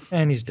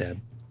and he's dead.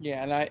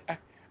 Yeah, and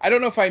I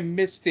don't know if I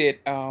missed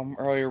it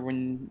earlier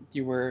when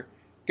you were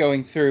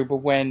going through, but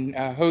when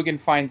Hogan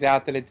finds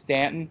out that it's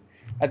Danton,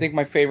 I think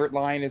my favorite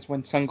line is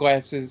when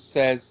Sunglasses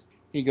says,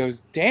 he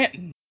goes,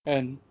 Danton,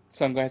 and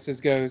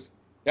Sunglasses goes,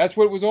 that's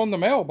what was on the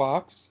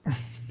mailbox.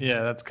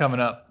 Yeah, that's coming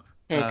up.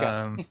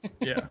 Okay.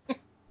 Yeah.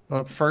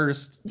 But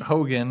first,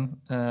 Hogan,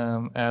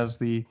 as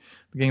the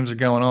games are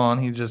going on,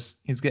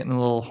 he's getting a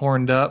little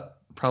horned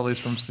up, probably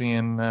from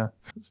seeing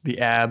the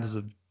abs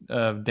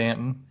of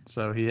Danton.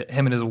 So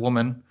him and his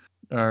woman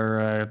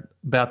are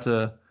about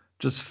to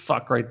just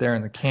fuck right there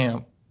in the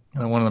camp.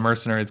 And then one of the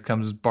mercenaries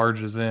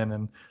barges in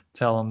and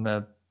tell him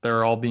that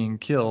they're all being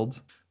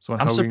killed. So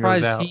when I'm Hogan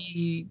surprised goes out,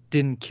 he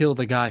didn't kill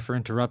the guy for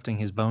interrupting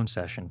his bone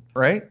session.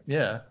 Right?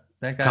 Yeah.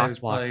 That guy was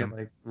Cock-blocked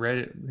probably him.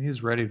 ready.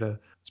 He's ready to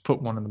just put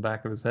one in the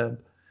back of his head.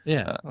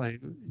 Yeah,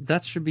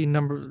 that should be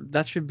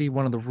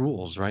one of the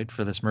rules, right,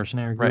 for this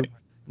mercenary group. Right.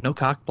 No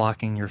cock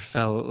blocking your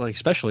fellow, like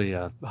especially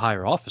a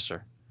higher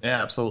officer.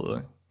 Yeah,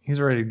 absolutely. He's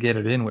ready to get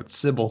it in with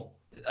Sybil.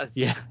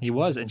 Yeah, he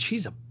was, and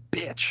she's a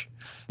bitch.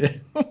 Yeah.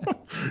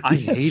 I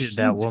hated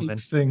that She woman.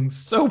 takes things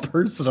so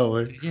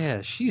personally.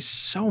 Yeah, she's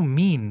so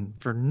mean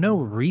for no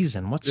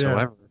reason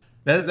whatsoever.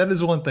 That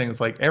is one thing. It's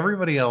like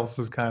everybody else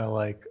is kind of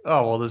like,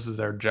 oh well, this is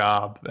their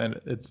job, and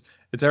it's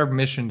our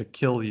mission to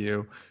kill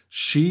you.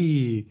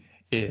 She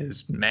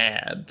is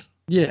mad.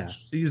 Yeah.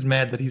 She's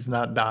mad that he's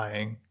not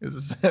dying. Is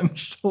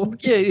essential.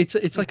 Yeah,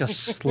 it's like a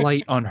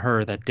slight on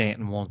her that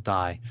Danton won't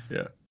die.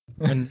 Yeah.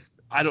 And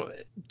I don't.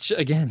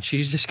 Again,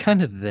 she's just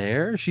kind of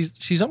there.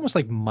 She's almost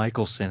like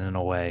Michelson in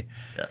a way,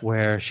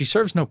 where she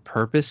serves no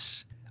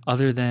purpose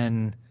other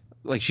than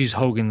like she's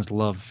Hogan's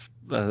love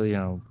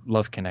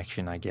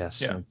connection, I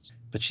guess. Yeah.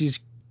 But she's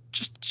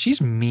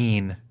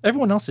mean.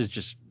 Everyone's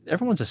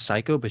a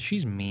psycho, but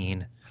she's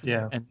mean.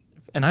 Yeah.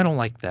 And I don't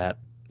like that.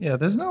 Yeah,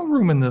 there's no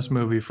room in this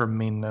movie for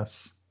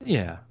meanness.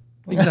 Yeah,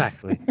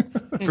 exactly.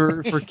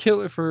 for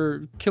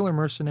killer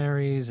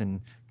mercenaries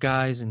and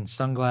guys in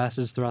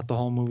sunglasses throughout the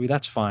whole movie,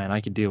 that's fine. I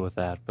could deal with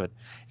that. But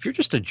if you're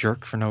just a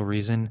jerk for no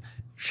reason,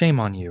 shame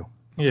on you.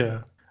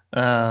 Yeah.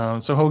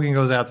 So Hogan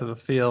goes out to the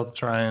field to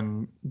try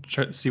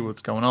to see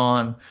what's going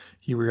on.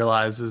 He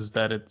realizes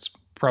that it's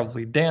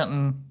probably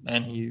Danton,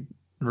 and he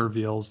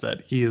reveals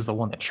that he is the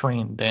one that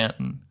trained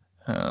Danton.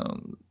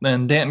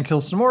 Then Danton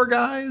kills some more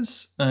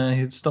guys.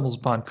 He stumbles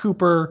upon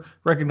Cooper,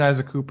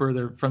 recognizes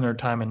Cooper from their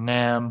time in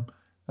Nam.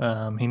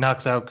 He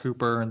knocks out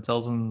Cooper and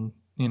tells him,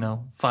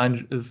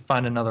 find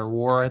another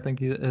war, I think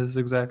his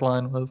exact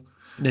line was.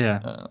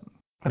 Yeah.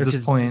 At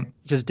this point,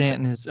 because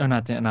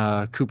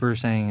Cooper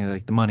saying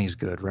like the money's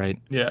good, right?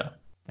 Yeah.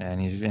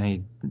 And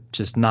he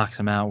just knocks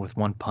him out with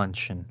one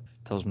punch and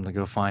tells him to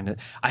go find it.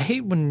 I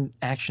hate when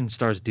action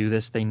stars do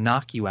this. They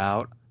knock you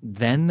out,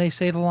 then they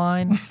say the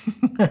line.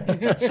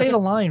 Say the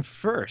line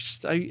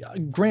first.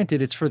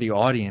 Granted, it's for the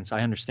audience.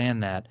 I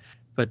understand that,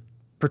 but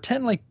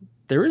pretend like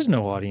there is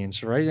no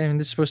audience, right? I mean,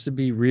 this is supposed to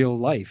be real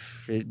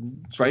life,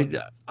 right?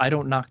 I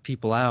don't knock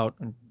people out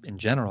in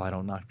general. I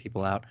don't knock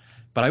people out,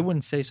 but I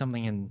wouldn't say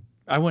something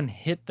I wouldn't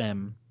hit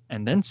them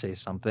and then say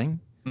something.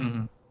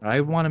 Mm-hmm.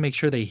 I want to make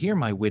sure they hear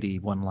my witty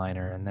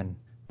one-liner, and then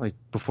like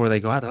before they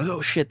go out, they're like,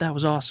 "Oh shit, that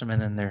was awesome,"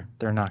 and then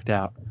they're knocked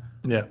out.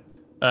 Yeah.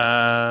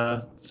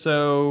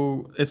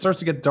 So it starts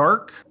to get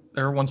dark.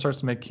 Everyone starts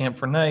to make camp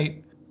for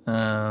night.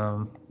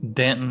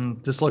 Danton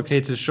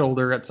dislocates his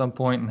shoulder at some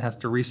point and has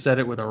to reset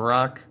it with a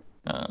rock.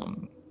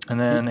 And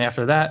then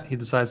after that, he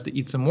decides to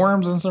eat some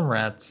worms and some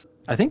rats.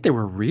 I think they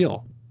were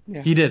real.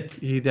 Yeah. He did.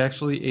 He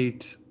actually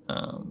ate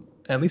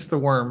at least the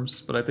worms,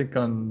 but I think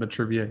on the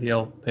trivia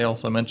they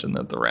also mentioned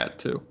that the rat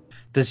too.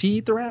 Does he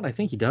eat the rat? I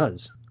think he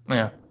does.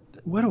 Yeah.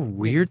 What a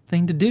weird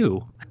thing to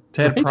do.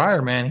 Ted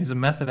Pryor, man, he's a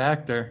method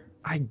actor.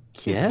 I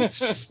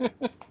guess.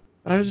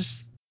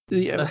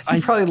 He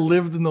probably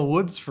lived in the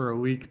woods for a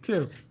week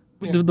too.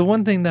 The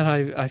one thing that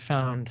I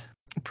found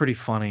pretty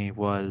funny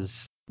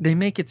was they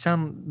make it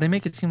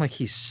seem like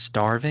he's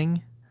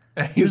starving.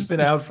 He's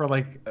been out for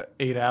like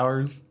 8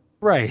 hours.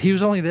 Right. He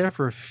was only there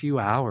for a few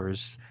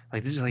hours.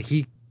 Like this is like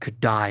he could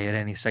die at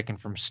any second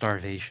from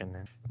starvation.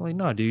 And like,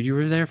 no, dude, you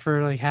were there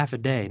for like half a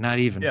day, not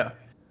even. Yeah.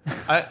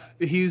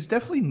 He was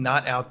definitely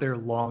not out there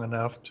long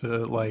enough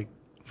to like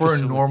for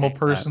a normal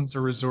person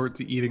to resort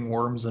to eating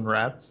worms and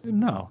rats.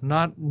 No,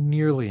 not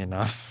nearly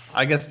enough.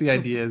 I guess the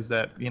idea is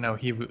that he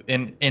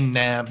in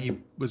Nam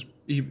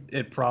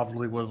it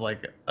probably was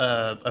like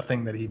a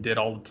thing that he did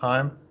all the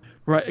time.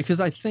 Right, because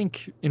I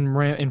think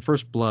in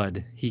First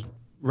Blood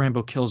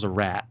Rambo kills a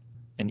rat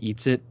and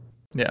eats it.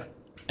 Yeah.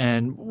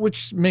 And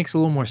which makes a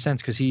little more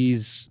sense because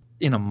he's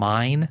in a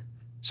mine,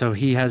 so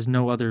he has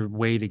no other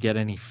way to get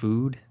any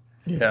food.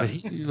 Yeah.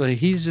 But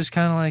he's just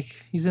kind of like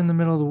he's in the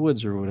middle of the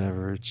woods or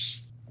whatever.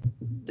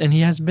 And he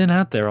hasn't been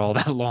out there all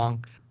that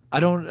long. I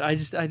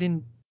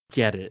didn't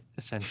get it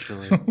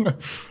essentially.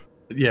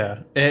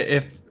 Yeah.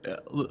 If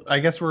I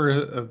guess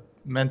we're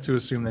meant to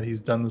assume that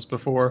he's done this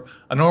before.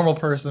 A normal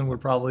person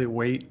would probably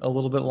wait a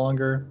little bit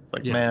longer. It's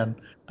like, man,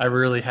 I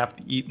really have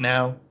to eat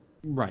now.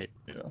 Right.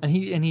 Yeah. And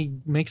he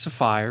makes a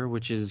fire,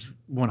 which is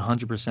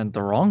 100%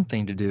 the wrong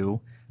thing to do.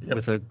 Yep.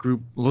 With a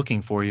group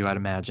looking for you, I'd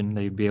imagine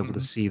they'd be able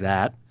to see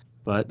that.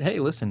 But hey,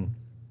 listen,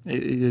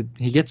 he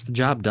gets the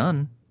job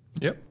done.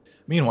 Yep.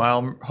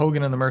 Meanwhile,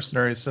 Hogan and the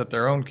mercenaries set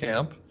their own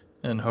camp,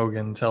 and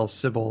Hogan tells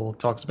Sybil,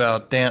 talks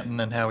about Danton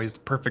and how he's the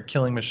perfect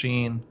killing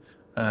machine.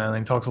 And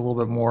then he talks a little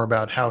bit more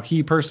about how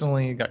he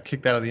personally got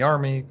kicked out of the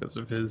army because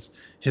of his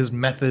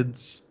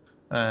methods,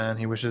 and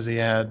he wishes he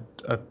had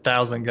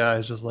 1,000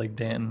 guys just like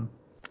Danton.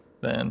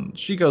 Then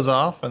she goes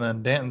off, and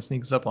then Danton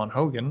sneaks up on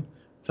Hogan,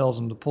 tells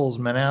him to pull his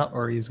men out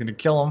or he's going to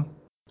kill him.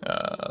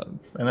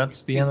 And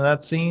that's the end of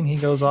that scene. He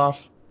goes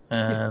off,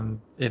 and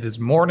it is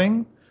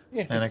morning.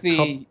 Yeah, it's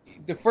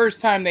the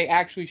first time they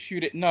actually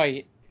shoot at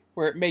night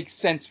where it makes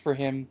sense for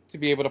him to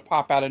be able to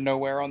pop out of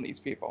nowhere on these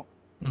people.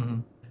 Mm-hmm.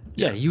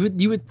 Yeah,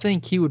 you would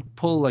think he would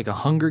pull like a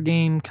Hunger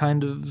Game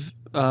kind of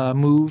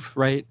move,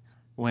 right?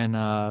 When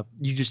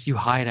you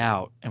hide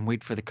out and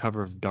wait for the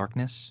cover of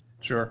darkness.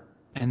 Sure.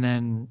 And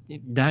then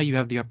now you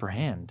have the upper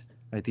hand.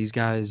 Right? These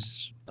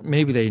guys,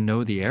 maybe they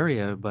know the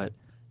area, but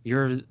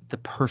you're the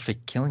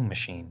perfect killing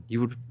machine.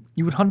 You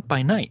would hunt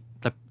by night,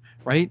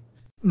 right?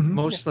 Mm-hmm.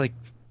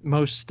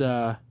 Most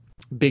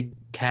big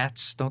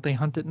cats, don't they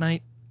hunt at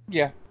night?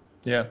 Yeah.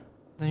 Yeah.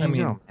 There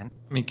you go, man.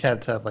 I mean,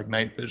 cats have like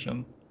night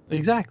vision.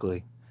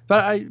 Exactly.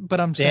 But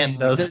I'm saying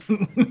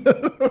doesn't.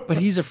 but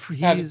he's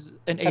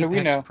an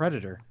apex know?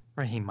 predator,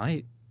 right? He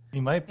might.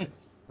 He might be.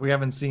 We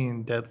haven't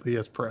seen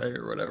Deadliest Prey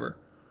or whatever.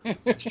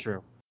 That's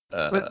true.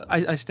 But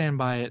I stand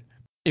by it.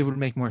 It would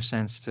make more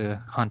sense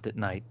to hunt at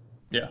night.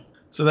 Yeah.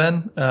 So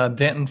then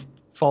Danton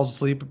falls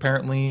asleep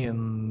apparently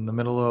in the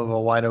middle of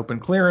a wide open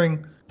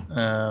clearing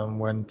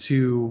when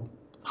two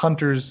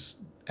hunters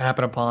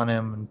happen upon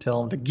him and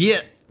tell him to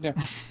get. Yeah.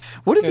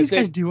 What are these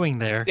guys doing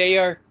there? They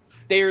are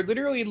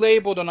literally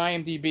labeled on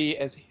IMDb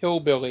as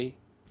hillbilly.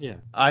 Yeah.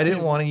 I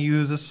didn't want to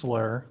use a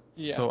slur,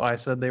 Yeah. so I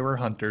said they were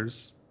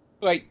hunters.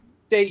 Like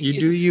You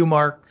do you,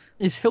 Mark.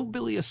 Is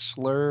hillbilly a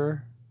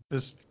slur?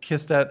 Just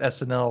kiss that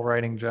SNL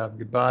writing job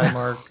goodbye,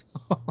 Mark.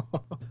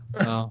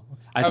 No.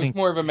 I was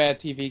more of a Mad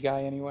TV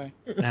guy anyway.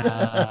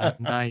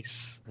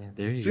 Nice. Yeah,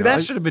 there you go. See,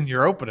 that should have been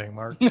your opening,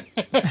 Mark.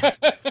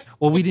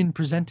 Well, we didn't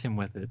present him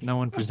with it. No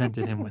one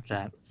presented him with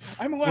that.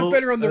 I'm a lot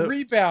better on the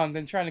rebound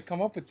than trying to come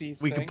up with these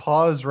things. We could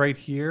pause right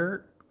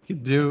here. You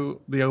could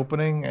do the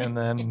opening, and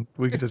then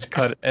we could just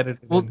edit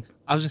it. Well,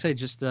 I was going to say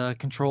just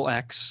Control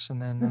X, and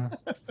then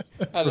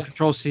or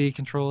Control C,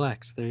 Control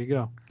X. There you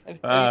go.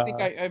 I think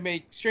I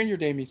make Stranger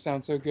Damies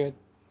sound so good.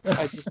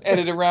 I just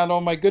edit around all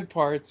my good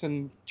parts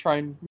and try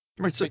and...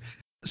 Right,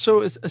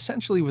 so it's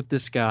essentially with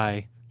this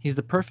guy, he's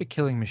the perfect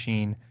killing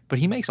machine, but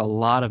he makes a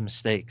lot of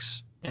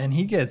mistakes. And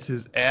he gets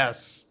his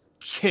ass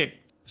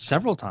kicked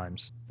several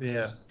times.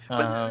 Yeah.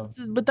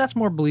 But that's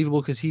more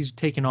believable because he's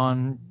taken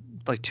on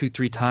like two,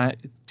 three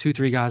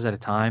guys at a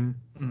time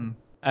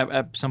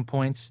at some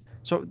points.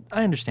 So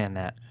I understand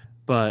that.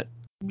 But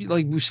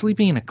like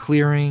sleeping in a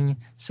clearing,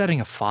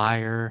 setting a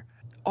fire,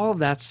 all of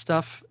that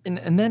stuff,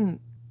 and then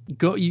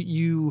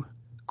you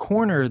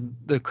corner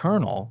the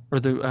colonel or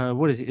the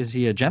what is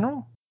he a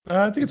general?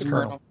 I think it's a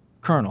colonel.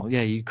 Colonel,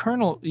 yeah. You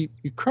colonel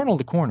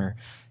the corner.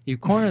 You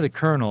corner the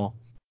colonel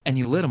and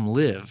you let him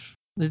live.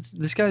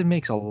 This guy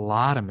makes a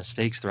lot of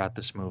mistakes throughout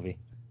this movie.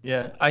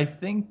 Yeah, I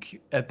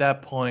think at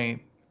that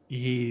point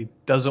he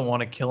doesn't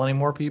want to kill any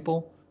more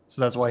people,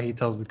 so that's why he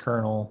tells the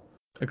colonel,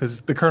 because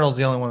the colonel's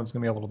the only one that's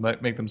going to be able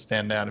to make them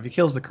stand down. If he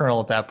kills the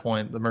colonel at that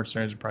point, the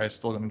mercenaries are probably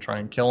still going to try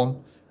and kill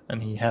him,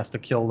 and he has to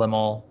kill them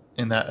all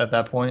at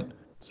that point.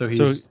 So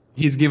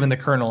he's given the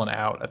colonel an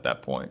out at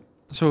that point.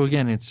 So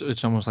again, it's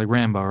almost like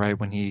Rambo, right?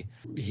 When he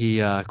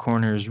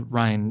corners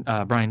Brian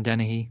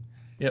Dennehy.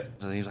 Yep.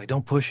 So he's like,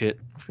 don't push it.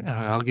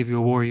 I'll give you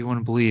a war you want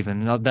to believe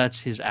in. And that's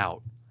his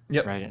out.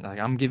 Yep. Right. Like,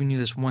 I'm giving you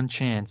this one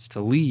chance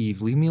to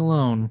leave me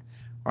alone,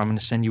 or I'm going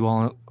to send you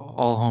all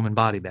home in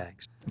body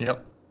bags.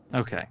 Yep.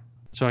 Okay.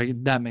 So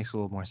that makes a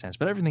little more sense.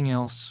 But everything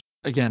else,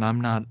 again, I'm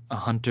not a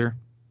hunter.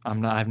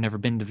 I've never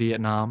been to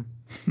Vietnam,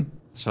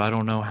 so I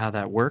don't know how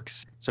that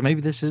works. So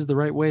maybe this is the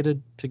right way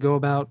to go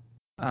about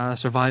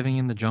surviving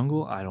in the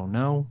jungle. I don't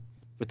know.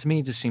 But to me,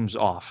 it just seems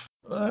off.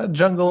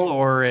 Jungle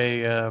or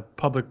a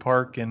public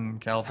park in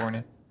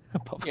California.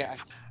 Yeah.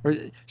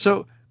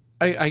 So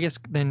I guess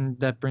then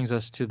that brings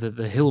us to the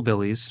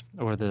hillbillies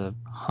or the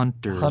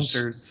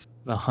hunters.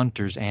 The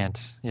hunters,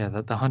 Ant.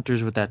 Yeah, the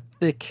hunters with that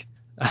thick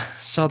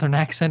southern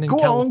accent in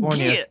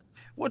California. On, get.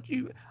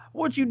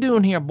 What you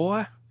doing here,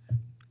 boy?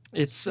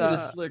 It's City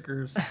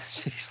Slickers.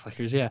 City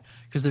Slickers, yeah,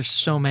 because there's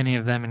so many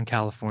of them in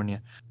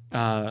California.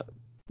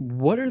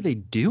 What are they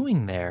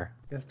doing there?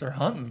 I guess they're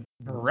hunting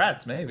for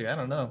rats, maybe. I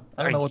don't know.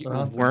 I don't know what they're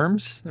hunting.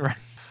 Worms?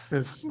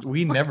 Because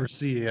we never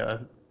see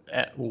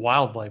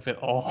wildlife at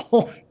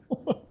all.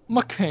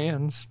 My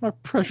cans, my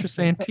precious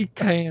antique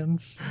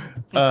cans.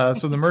 So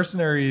the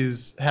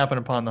mercenaries happen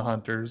upon the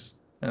hunters,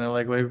 and they're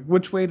like, "Wait,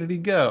 which way did he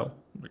go?"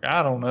 Like,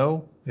 I don't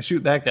know. They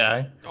shoot that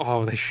guy.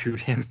 Oh, they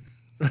shoot him.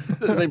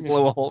 They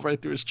blow a hole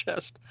right through his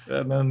chest.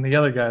 And then the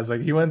other guy's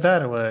like, "He went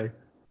that way,"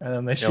 and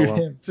then they shoot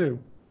him too.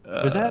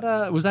 Was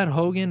that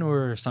Hogan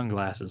or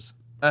Sunglasses?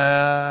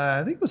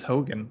 I think it was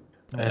Hogan.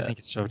 I think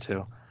it's so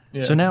too.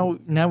 Yeah. So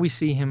now we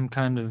see him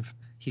kind of,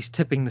 he's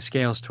tipping the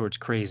scales towards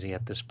crazy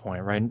at this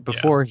point, right?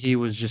 Before he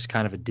was just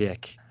kind of a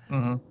dick,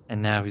 and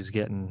now he's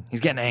getting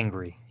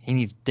angry. He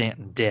needs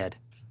Danton dead.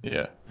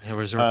 Yeah. He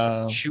was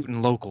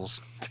shooting locals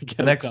to get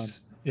the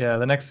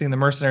next scene, the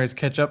mercenaries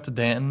catch up to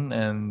Danton,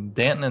 and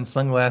Danton and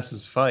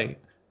Sunglasses fight,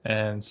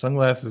 and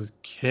Sunglasses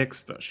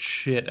kicks the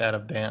shit out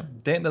of Danton.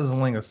 Danton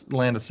doesn't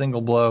land a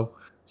single blow.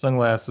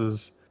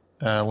 Sunglasses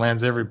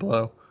lands every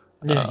blow.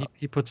 Yeah,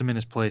 he puts him in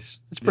his place.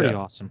 It's pretty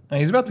awesome. And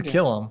he's about to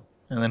kill him,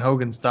 and then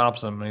Hogan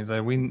stops him, and he's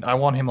like, I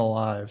want him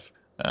alive.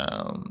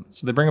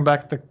 So they bring him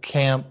back to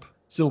camp.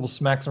 Sybil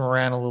smacks him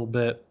around a little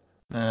bit,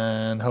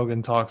 and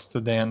Hogan talks to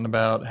Danton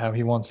about how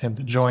he wants him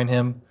to join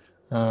him.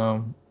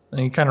 And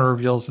he kind of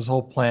reveals his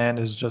whole plan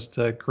is just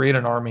to create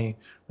an army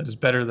that is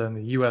better than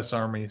the U.S.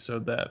 Army, so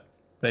that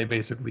they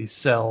basically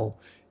sell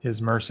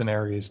his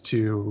mercenaries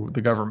to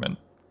the government.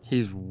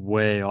 He's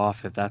way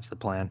off if that's the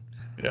plan.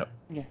 Yep.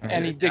 Yeah.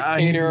 Any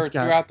dictator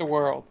throughout the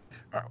world.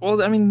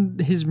 Well, I mean,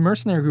 his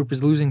mercenary group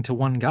is losing to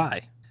one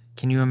guy.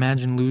 Can you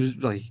imagine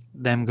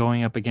them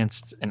going up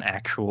against an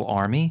actual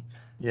army?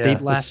 Yeah,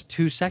 they'd last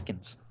 2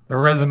 seconds. The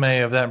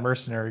resume of that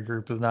mercenary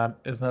group is not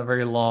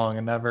very long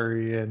and not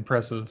very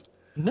impressive.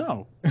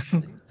 No.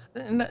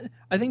 And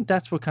I think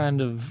that's what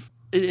kind of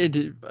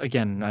it.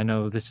 Again, I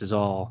know this is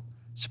all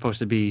supposed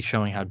to be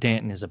showing how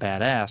Danton is a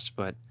badass,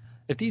 but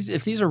if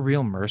these are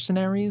real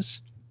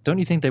mercenaries, don't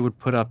you think they would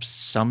put up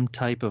some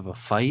type of a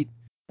fight?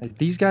 Like,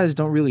 these guys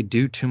don't really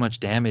do too much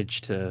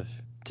damage to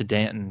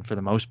Danton for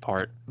the most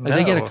part. Like,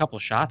 they get a couple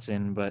shots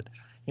in, but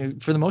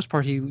for the most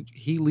part,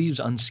 he leaves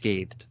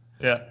unscathed.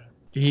 Yeah.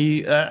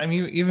 I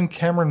mean, even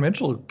Cameron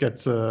Mitchell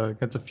gets a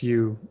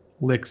few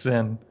licks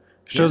in.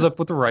 Shows up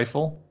with a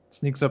rifle,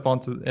 sneaks up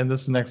onto, and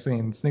this is the next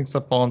scene, sneaks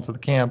up onto the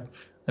camp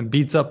and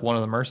beats up one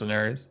of the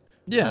mercenaries.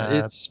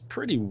 Yeah,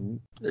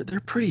 they're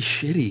pretty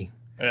shitty.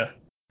 Yeah.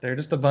 They're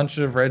just a bunch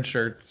of red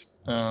shirts.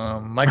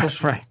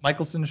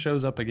 Michelson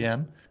shows up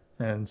again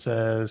and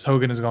says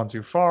Hogan has gone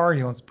too far.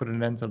 He wants to put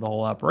an end to the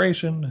whole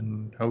operation.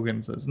 And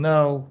Hogan says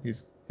no.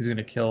 He's going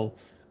to kill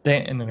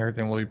Danton and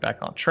everything will be back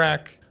on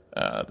track.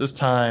 This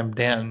time,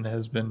 Danton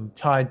has been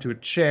tied to a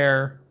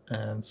chair,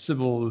 and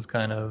Sybil is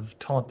kind of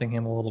taunting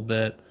him a little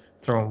bit,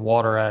 throwing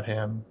water at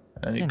him,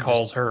 and he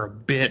calls her a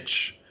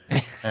bitch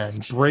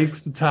and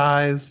breaks the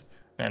ties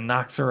and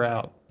knocks her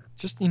out.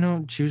 Just,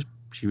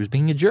 she was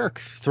being a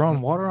jerk, throwing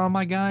water on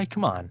my guy.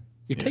 Come on.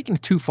 You're taking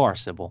it too far,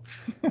 Sybil.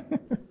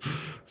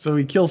 So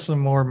he kills some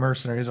more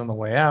mercenaries on the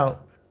way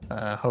out.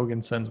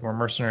 Hogan sends more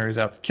mercenaries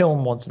out to kill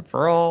him once and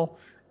for all,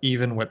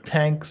 even with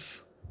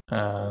tanks.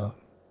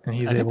 And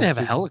he's able to have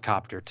a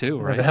helicopter too,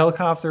 right? They have a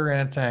helicopter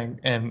and a tank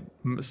and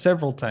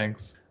several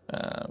tanks,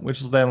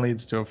 which then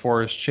leads to a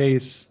forest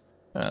chase.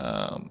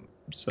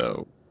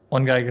 So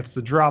one guy gets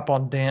the drop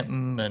on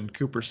Danton, and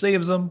Cooper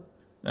saves him.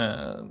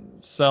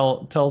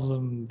 Tells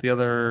the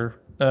other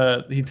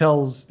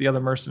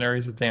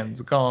mercenaries that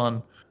Danton's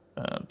gone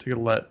to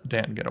let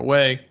Danton get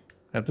away.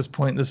 At this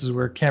point, this is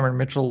where Cameron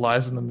Mitchell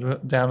lies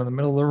down in the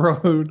middle of the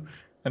road,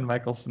 and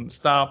Michelson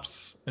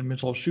stops, and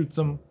Mitchell shoots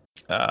him.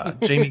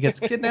 Jamie gets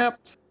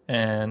kidnapped,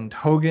 and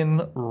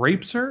Hogan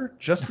rapes her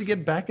just to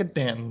get back at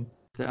Danton.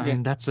 I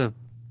mean, that's a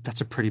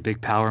pretty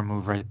big power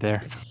move right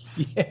there.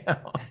 Yeah.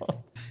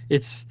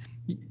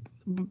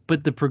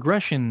 But the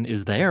progression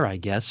is there, I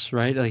guess,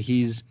 right? Like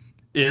Is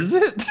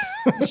it?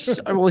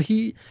 Well,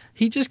 he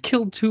just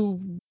killed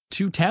two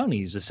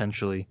townies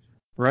essentially,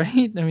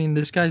 right? I mean,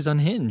 this guy's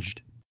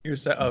unhinged.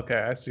 Okay,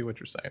 I see what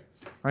you're saying.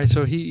 Right,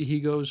 so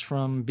he goes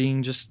from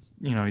being just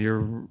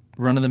your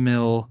run of the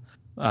mill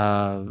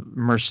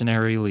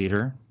mercenary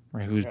leader,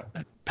 right, who's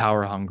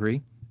power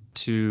hungry,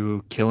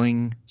 to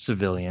killing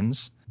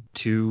civilians,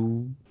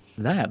 to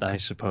that, I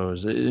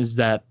suppose. Is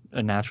that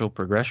a natural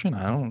progression?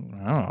 I don't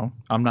know.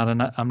 I'm not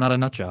a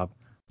nut job.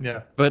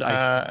 Yeah, but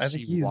I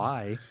think see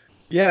why.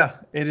 Yeah,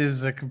 it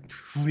is a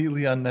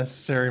completely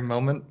unnecessary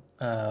moment,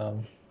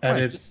 and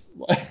it's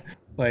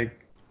like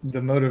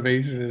the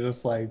motivation is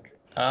just like,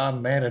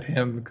 I'm mad at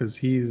him because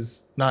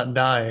he's not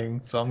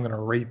dying, so I'm gonna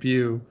rape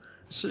you.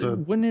 So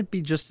wouldn't it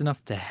be just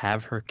enough to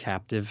have her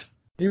captive?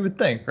 You would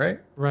think, right?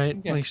 Right.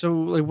 Yeah.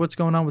 What's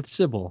going on with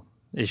Sybil?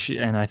 Is she?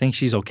 And I think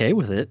she's okay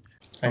with it.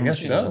 I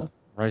guess so.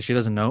 Right. She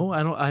doesn't know.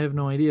 I have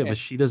no idea, but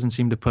she doesn't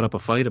seem to put up a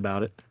fight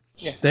about it.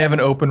 Yeah. They have an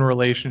open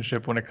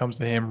relationship when it comes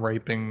to him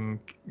raping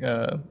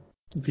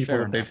people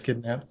that they've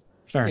kidnapped.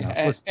 Fair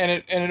enough.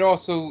 And it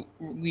also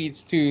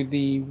leads to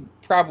the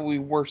probably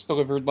worst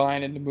delivered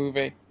line in the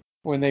movie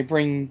when they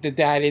bring the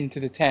dad into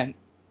the tent.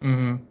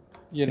 Mm-hmm.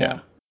 Yeah.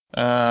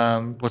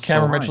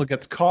 Cameron Mitchell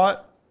gets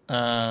caught,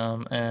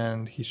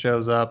 and he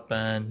shows up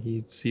and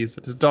he sees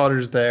that his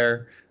daughter's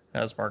there,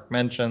 as Mark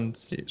mentioned.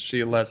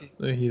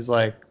 He's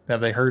like,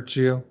 have they hurt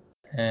you?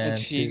 And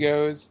she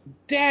goes,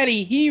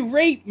 Daddy, he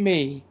raped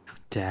me.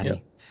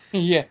 Daddy.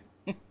 Yeah.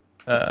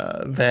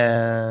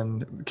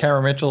 Then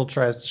Cameron Mitchell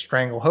tries to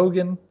strangle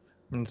Hogan.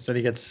 Instead,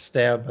 he gets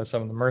stabbed by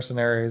some of the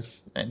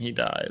mercenaries, and he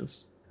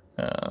dies.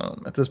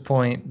 At this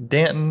point,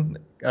 Danton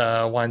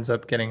winds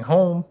up getting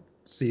home,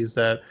 sees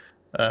that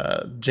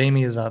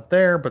Jamie is not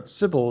there, but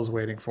Sybil is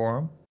waiting for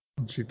him.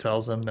 And she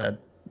tells him that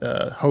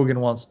Hogan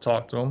wants to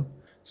talk to him.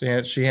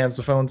 So she hands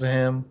the phone to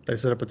him. They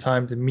set up a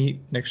time to meet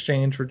in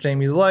exchange for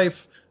Jamie's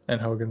life.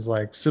 And Hogan's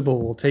like, Sybil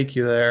will take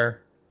you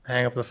there.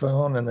 Hang up the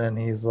phone, and then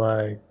he's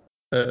like,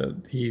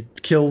 he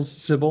kills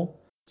Sybil,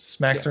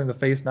 smacks her in the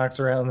face, knocks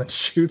her out, and then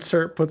shoots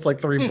her, puts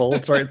like 3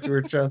 bullets right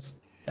through her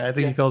chest. And I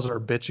think he calls her a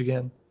bitch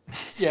again.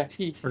 Yeah,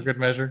 for good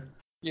measure.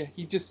 Yeah,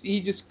 he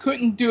just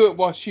couldn't do it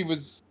while she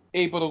was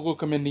able to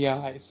look him in the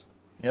eyes.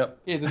 Yep.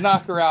 He had to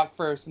knock her out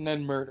first and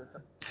then murder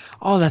her.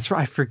 Oh, that's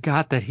right. I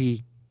forgot that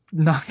he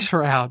knocks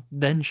her out,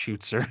 then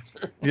shoots her.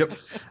 Yep.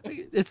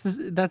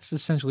 That's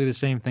essentially the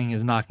same thing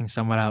as knocking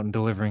someone out and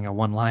delivering a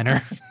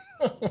one-liner.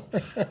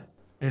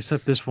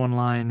 Except this one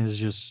line is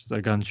just a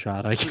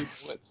gunshot. I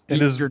guess.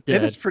 It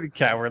is pretty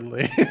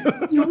cowardly.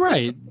 You're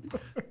right.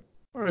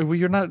 All right. Well,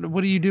 you're not.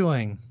 What are you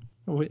doing?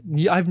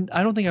 I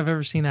don't think I've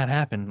ever seen that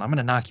happen. I'm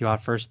gonna knock you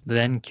out first,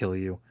 then kill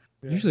you.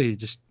 Yeah. Usually,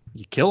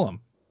 you kill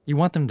them. You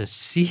want them to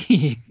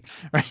see,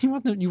 right? You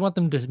want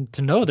them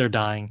to know they're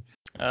dying.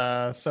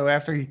 So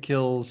after he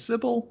kills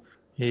Sybil,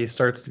 he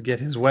starts to get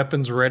his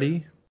weapons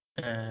ready,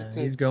 and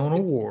he's going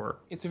to war.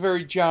 It's a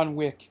very John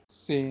Wick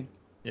scene.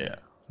 Yeah.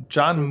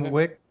 John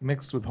Wick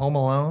mixed with Home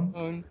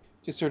Alone.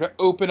 Just sort of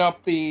open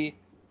up the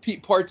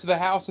parts of the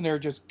house, and there are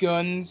just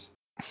guns,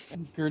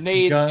 and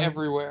grenades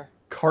everywhere.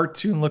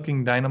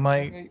 Cartoon-looking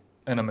dynamite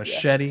and a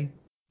machete.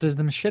 Does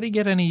the machete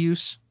get any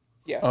use?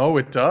 Yes. Oh,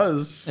 it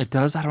does. It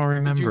does? I don't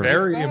remember.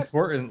 Very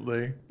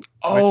importantly.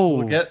 Oh,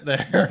 we'll get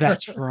there.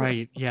 That's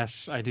right.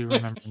 Yes, I do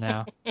remember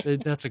now.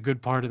 That's a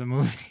good part of the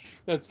movie.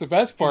 That's the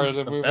best part of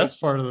the movie. The best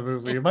part of the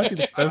movie. It might be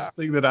the best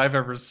thing that I've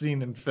ever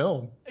seen in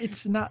film.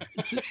 It's not.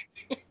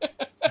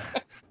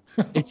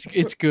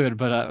 It's good,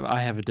 but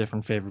I have a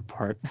different favorite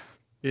part.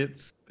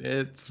 It's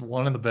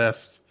one of the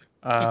best.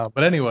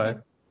 But anyway,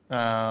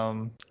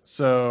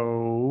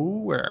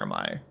 so where am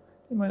I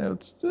in my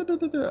notes?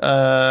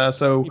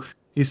 So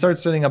he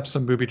starts setting up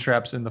some booby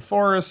traps in the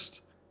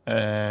forest,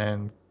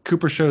 and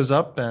Cooper shows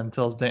up and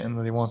tells Danton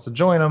that he wants to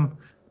join him.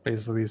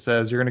 Basically, he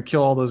says, "You're going to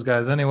kill all those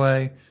guys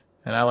anyway,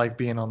 and I like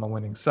being on the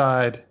winning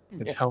side.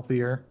 It's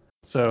healthier."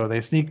 So they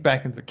sneak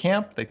back into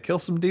camp. They kill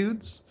some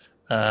dudes.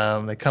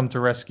 They come to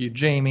rescue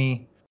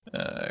Jamie.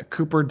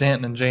 Cooper,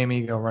 Danton, and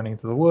Jamie go running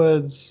to the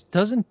woods.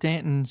 Doesn't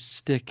Danton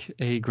stick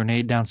a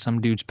grenade down some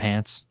dude's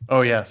pants?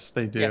 Oh, yes,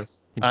 they do.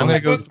 Yes. I'm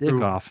going to go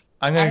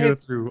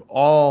through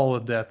all the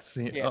death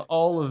scene,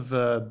 all of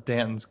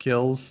Danton's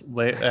kills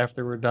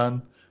after we're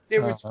done.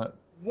 There was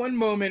one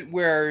moment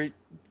where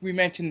we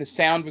mentioned the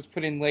sound was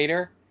put in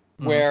later,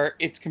 where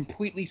it's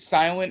completely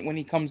silent when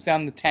he comes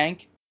down the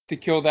tank to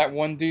kill that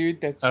one dude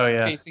that's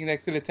facing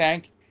next to the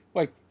tank.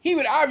 Like, he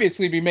would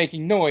obviously be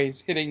making noise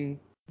hitting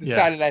the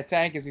side of that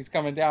tank as he's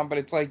coming down, but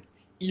it's like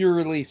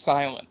eerily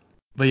silent.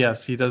 But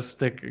yes, he does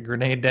stick a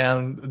grenade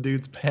down the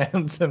dude's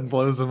pants and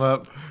blows him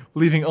up,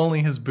 leaving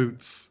only his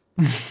boots.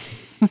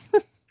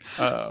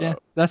 Yeah,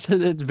 it's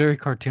very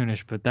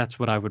cartoonish, but that's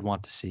what I would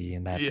want to see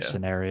in that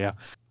scenario.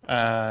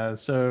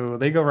 So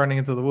they go running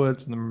into the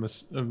woods, and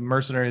the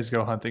mercenaries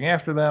go hunting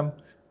after them.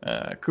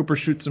 Cooper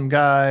shoots some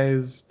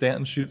guys.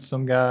 Danton shoots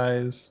some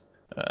guys.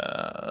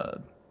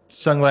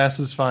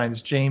 Sunglasses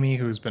finds Jamie,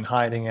 who's been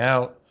hiding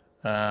out.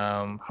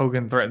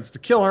 Hogan threatens to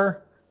kill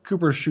her.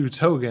 Cooper shoots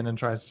Hogan and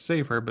tries to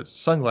save her, but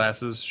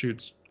Sunglasses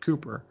shoots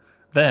Cooper.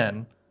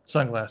 Then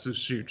Sunglasses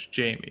shoots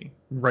Jamie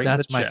right in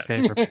the chest.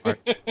 That's my favorite part.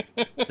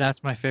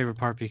 That's my favorite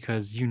part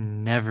because you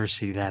never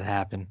see that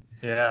happen.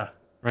 Yeah.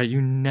 Right?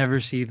 You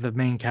never see the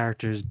main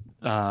character's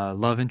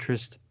love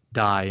interest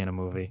die in a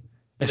movie,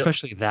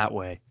 especially that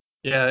way.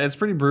 Yeah, it's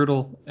pretty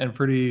brutal and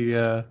pretty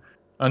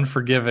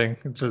unforgiving.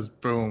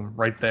 Just boom,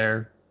 right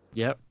there.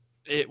 Yep.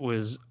 It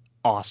was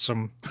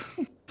awesome.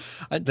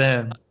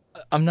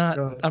 I'm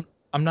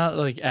not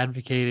like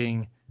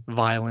advocating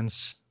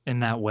violence in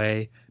that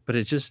way, but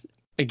it's just,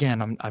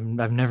 again,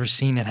 I've never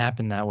seen it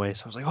happen that way.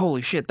 So I was like,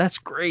 holy shit, that's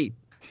great.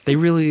 They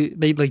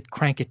like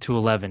crank it to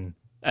 11.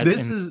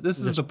 This is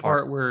the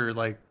part where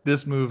like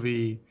this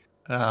movie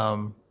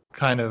kind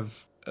of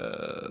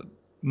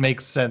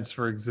makes sense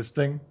for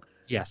existing.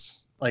 Yes.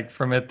 Like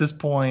from at this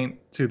point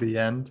to the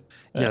end.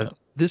 Yeah.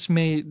 This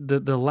made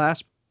the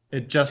last.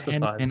 It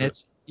justifies 10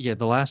 minutes. Yeah,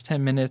 the last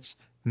 10 minutes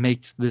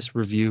makes this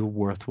review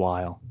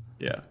worthwhile.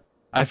 Yeah.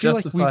 I feel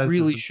like we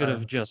really should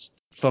have just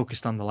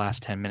focused on the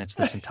last 10 minutes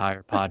this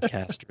entire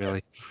podcast,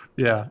 really.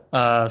 Yeah.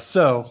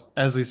 So,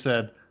 as we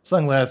said,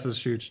 Sunglasses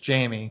shoots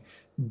Jamie.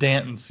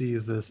 Danton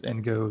sees this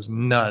and goes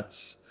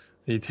nuts.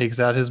 He takes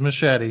out his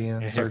machete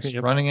and starts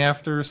running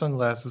after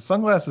Sunglasses.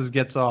 Sunglasses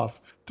gets off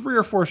 3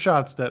 or 4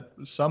 shots that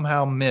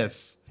somehow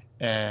miss.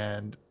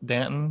 And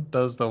Danton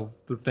does the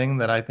thing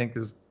that I think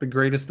is the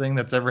greatest thing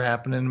that's ever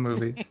happened in a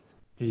movie.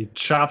 He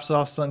chops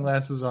off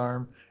Sunglasses'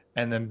 arm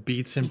and then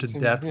beats him to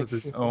death with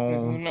his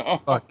own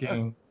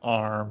fucking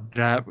arm.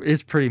 That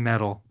is pretty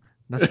metal.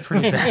 That's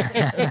pretty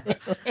bad.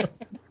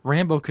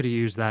 Rambo could have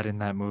used that in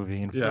that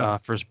movie in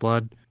First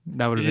Blood.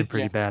 That would have been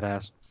pretty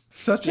badass.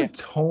 Such a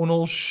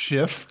tonal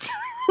shift.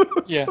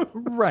 Yeah.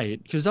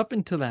 Right, because up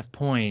until that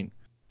point,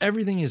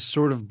 everything is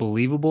sort of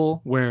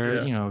believable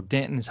where,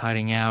 Danton is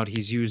hiding out.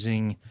 He's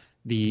using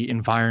the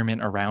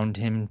environment around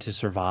him to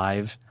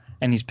survive.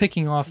 And he's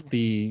picking off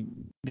the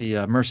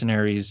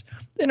mercenaries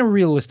in a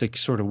realistic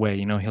sort of way.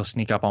 He'll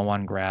sneak up on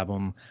one, grab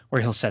them, or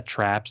he'll set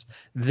traps.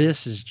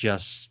 This is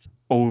just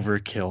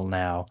overkill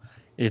now.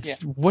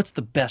 It's what's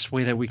the best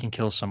way that we can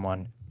kill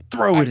someone?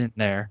 Throw it in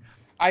there.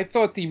 I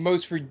thought the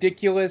most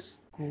ridiculous,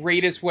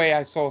 greatest way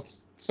I saw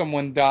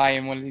someone die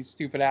in one of these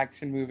stupid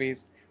action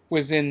movies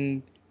was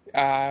in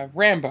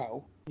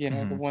Rambo.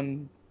 The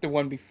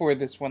one before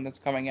this one that's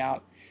coming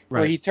out,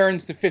 where he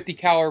turns the 50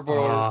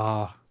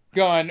 caliber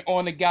gun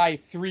on a guy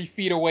 3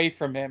 feet away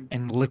from him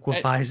and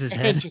liquefies his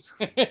head.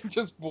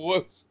 just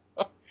blows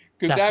up.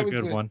 That's a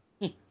good one.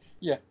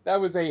 Yeah, that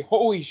was a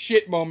holy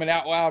shit moment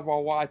out loud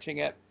while watching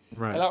it.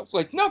 Right. And I was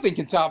like, nothing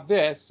can top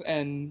this.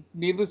 And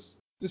needless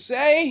to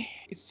say.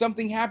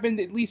 Something happened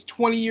at least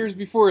 20 years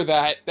before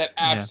that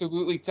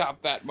absolutely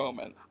topped that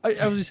moment.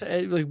 I was just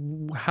saying, like,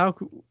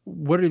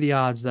 what are the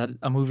odds that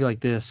a movie like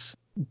this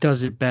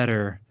does it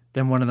better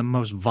than one of the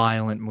most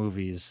violent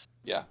movies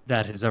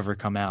that has ever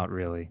come out,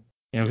 really?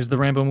 Because the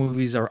Rambo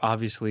movies are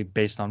obviously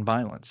based on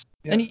violence.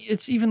 Yeah. And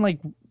it's even, like,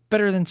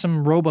 better than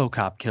some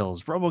RoboCop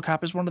kills.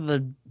 RoboCop is one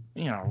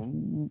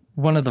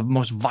of the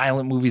most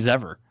violent movies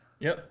ever.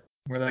 Yep.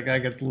 Where that guy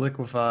gets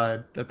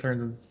liquefied, that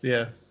turns into,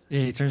 Yeah,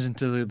 he turns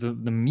into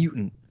the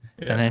mutant,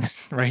 and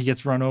then he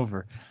gets run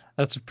over.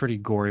 That's a pretty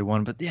gory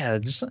one, but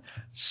just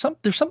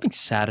there's something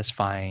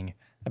satisfying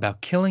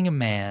about killing a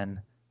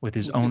man with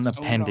his own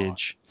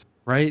appendage,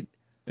 right?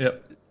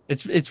 Yep.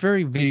 It's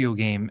very video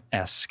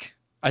game-esque.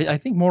 I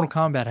think Mortal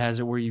Kombat has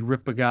it where you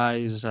rip a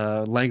guy's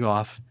leg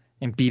off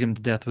and beat him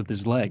to death with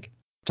his leg.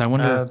 So I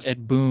wonder if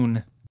Ed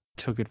Boon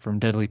took it from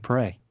Deadly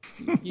Prey.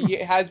 He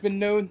has been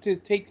known to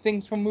take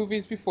things from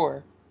movies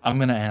before. I'm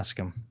going to ask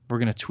him. We're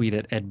going to tweet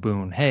at Ed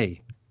Boon.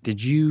 Hey,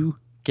 did you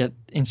get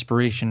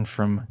inspiration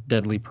from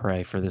Deadly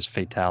Prey for this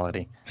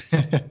fatality?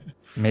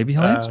 Maybe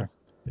he'll answer.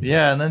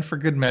 Yeah, and then for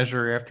good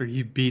measure, after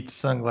he beats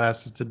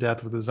Sunglasses to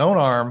death with his own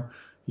arm,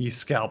 he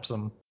scalps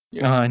him.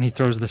 And he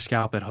throws the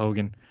scalp at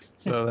Hogan.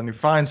 So then he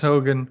finds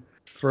Hogan,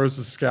 throws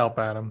the scalp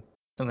at him,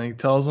 and then he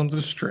tells him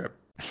to strip.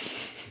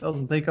 Tells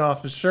him to take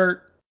off his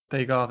shirt,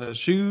 take off his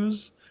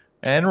shoes,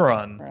 and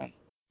run.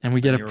 And we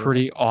get a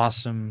pretty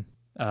awesome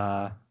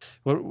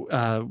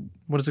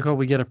what is it called?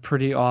 We get a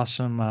pretty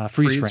awesome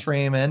freeze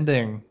frame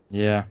ending.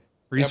 Yeah.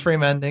 Freeze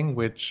frame ending,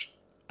 which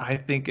I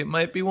think it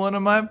might be one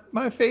of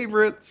my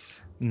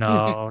favorites.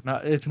 No,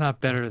 it's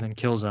not better than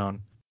Killzone.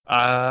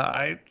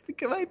 I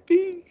think it might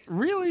be.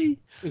 Really?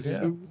 This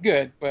is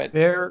good, but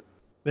there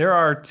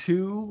are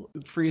two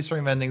freeze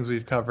frame endings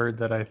we've covered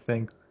that I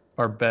think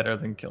are better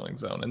than Killing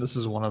Zone, and this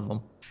is one of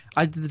them.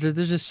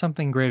 There's just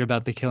something great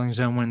about the Killing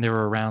Zone when they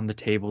were around the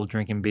table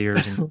drinking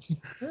beers and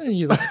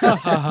you're like, ha,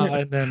 ha, ha,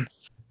 and then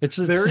it's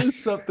just... There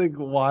is something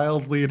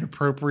wildly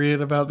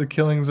inappropriate about the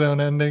Killing Zone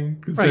ending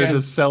because they're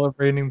just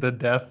celebrating the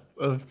death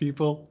of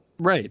people.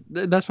 Right.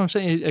 That's what I'm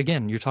saying.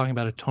 Again, you're talking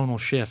about a tonal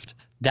shift.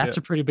 That's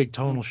a pretty big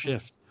tonal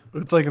shift.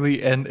 It's like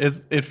the end.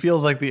 It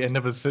feels like the end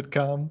of a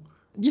sitcom.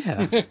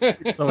 Yeah.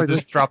 Someone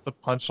just dropped the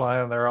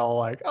punchline and they're all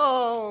like,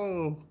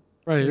 "Oh."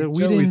 Right. We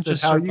Joey didn't said,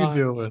 just "How survive.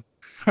 you doing?"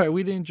 Right.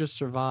 We didn't just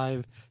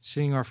survive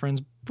seeing our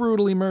friends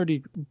brutally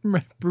murdered.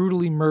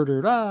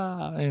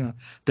 Dun,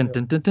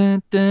 dun, dun,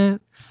 dun, dun.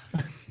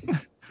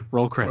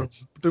 Roll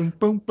credits. Boom,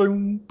 boom,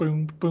 boom,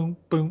 boom, boom,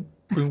 boom,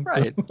 boom.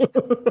 Right.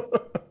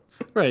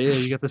 Right. Yeah.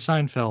 You got the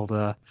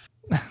Seinfeld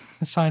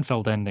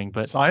ending,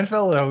 but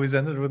Seinfeld always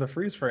ended with a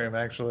freeze frame,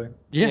 actually.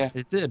 Yeah,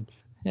 it did.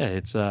 Yeah,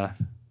 it's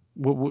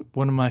one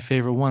of my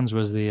favorite ones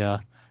was the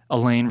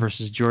Elaine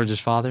versus George's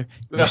father.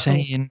 You're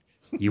saying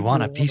you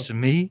want a piece of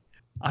me?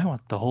 I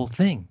want the whole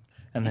thing.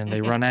 And then they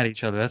run at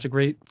each other. That's a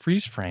great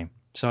freeze frame.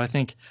 So I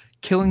think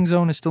Killing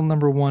Zone is still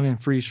number one in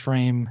freeze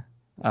frame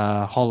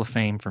Hall of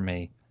Fame for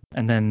me.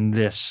 And then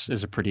this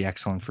is a pretty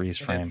excellent freeze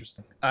frame.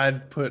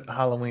 I'd put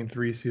Halloween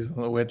 3 Season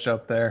of the Witch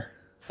up there.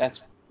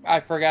 I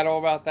forgot all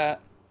about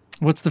that.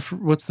 What's the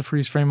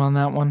freeze frame on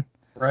that one?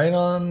 Right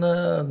on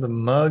the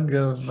mug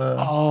of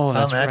Tom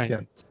that's Atkins.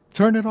 Right.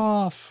 Turn it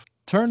off.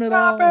 Stop it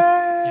off.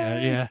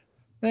 Yeah.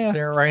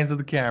 Stare right into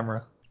the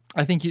camera.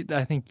 I think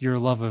your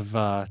love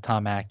of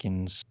Tom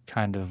Atkins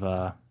kind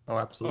of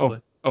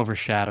absolutely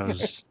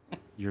overshadows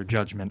your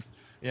judgment.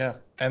 Yeah.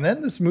 And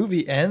then this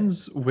movie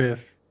ends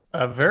with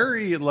a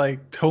very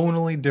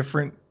tonally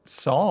different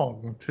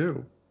song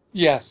too.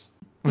 Yes.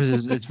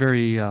 It's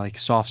very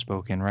soft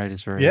spoken, right?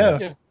 It's very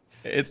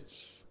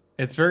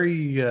It's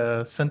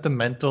very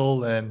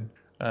sentimental and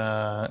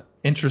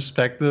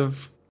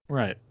introspective.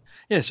 Right.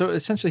 Yeah. So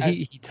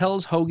essentially, he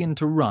tells Hogan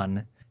to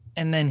run,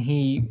 and then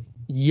he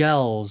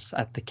yells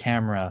at the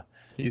camera.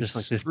 He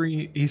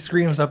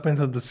screams up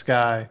into the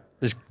sky.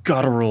 This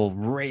guttural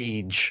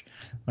rage.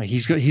 Like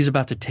he's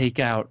about to take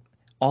out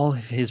all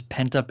of his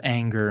pent up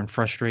anger and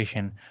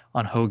frustration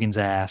on Hogan's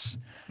ass.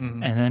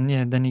 Mm-hmm.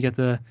 And then you get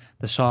the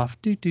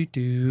soft do do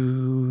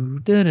do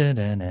da da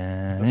da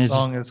da. The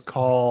song is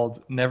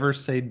called "Never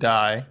Say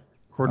Die,"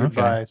 recorded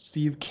by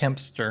Steve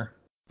Kempster.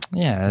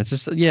 Yeah,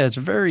 it's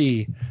a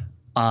very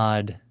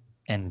odd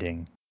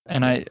ending,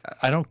 and I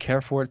don't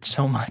care for it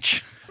so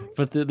much.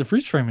 But the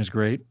freeze frame is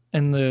great,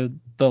 and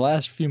the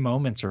last few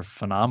moments are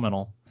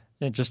phenomenal,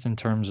 just in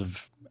terms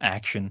of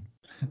action.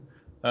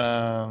 It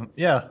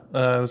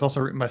was also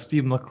written by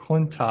Steve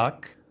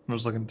McClintock. I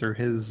was looking through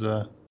his.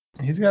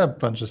 He's got a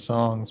bunch of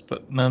songs,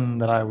 but none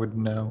that I would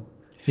know.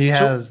 He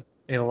has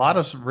a lot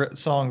of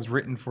songs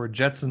written for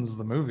Jetsons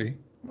the movie.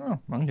 Oh,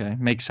 okay,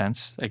 makes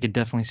sense. I could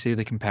definitely see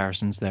the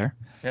comparisons there.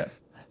 Yeah.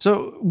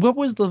 So, what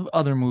was the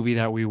other movie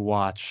that we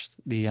watched?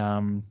 The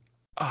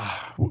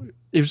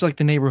it was like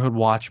the Neighborhood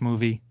Watch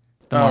movie.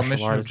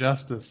 Mission of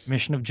Justice.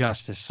 Mission of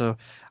Justice. So,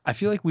 I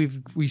feel like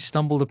we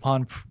stumbled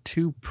upon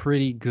two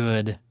pretty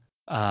good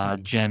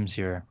gems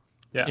here.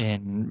 Yeah.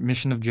 In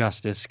Mission of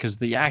Justice, because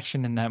the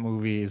action in that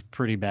movie is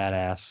pretty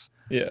badass.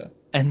 Yeah.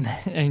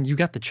 and you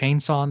got the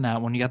chainsaw in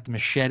that one. You got the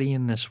machete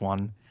in this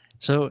one.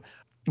 So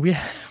we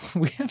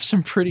have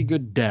some pretty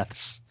good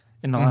deaths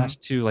in the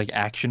last two like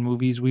action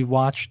movies we've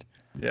watched.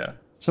 Yeah.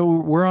 So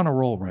we're on a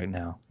roll right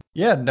now.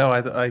 Yeah. No,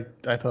 I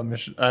thought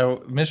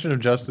Mission of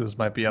Justice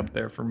might be up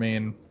there for me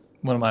and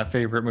one of my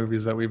favorite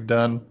movies that we've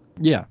done.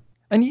 Yeah.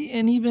 And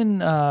even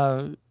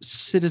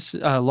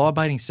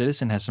Law-Abiding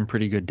Citizen has some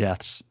pretty good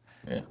deaths.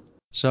 Yeah.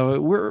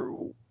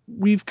 So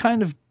we've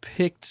kind of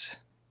picked.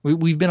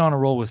 We've been on a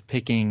roll with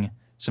picking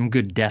some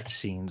good death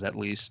scenes at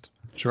least.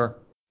 Sure.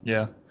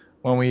 Yeah.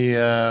 When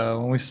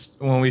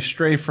we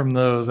stray from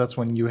those, that's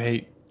when you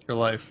hate your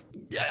life.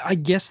 I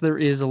guess there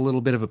is a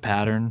little bit of a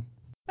pattern,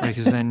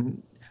 because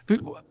then,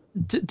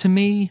 to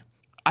me,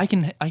 I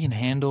can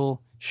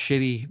handle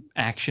shitty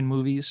action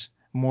movies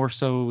more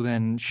so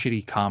than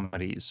shitty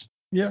comedies.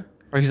 Yeah.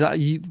 Because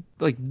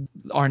like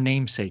our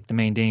namesake, the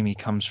main Damie,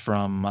 comes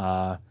from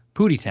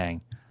Pootie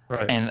Tang,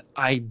 Right. and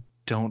I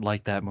don't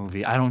like that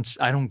movie. I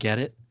don't get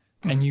it,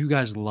 and you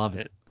guys love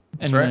it.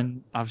 And right.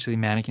 then obviously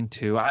Mannequin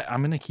 2.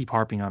 I'm gonna keep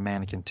harping on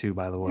Mannequin 2,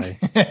 by the way.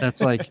 That's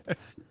like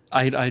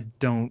I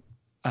don't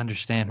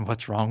understand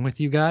what's wrong with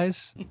you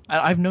guys.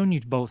 I've known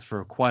you both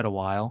for quite a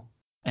while,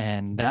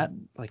 and that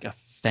like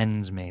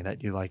offends me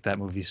that you like that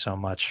movie so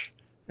much.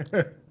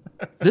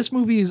 These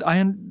movies I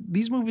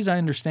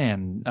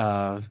understand.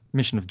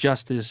 Mission of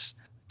Justice,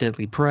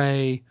 Deadly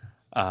Prey.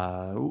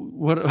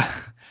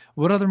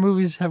 What other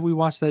movies have we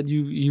watched that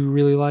you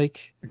really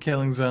like? The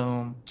Killing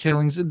Zone.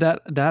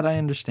 That I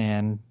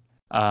understand.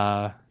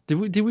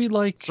 Did we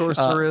like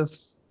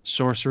Sorceress?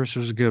 Sorceress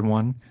was a good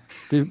one.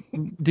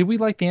 Did we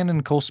like the Anna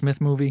Nicole Smith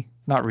movie?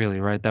 Not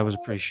really, right? That was a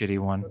pretty shitty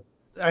one.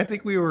 I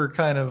think we were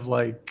kind of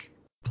like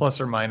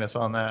plus or minus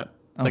on that.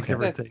 Like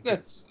Okay.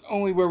 That's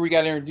only where we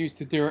got introduced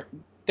to Darren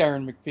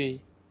McBee.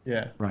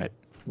 Yeah. Right.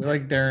 We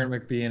like Darren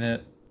McBee in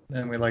it,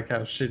 and we like how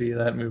shitty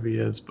that movie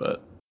is,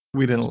 but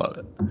we didn't love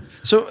it.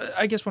 So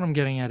I guess what I'm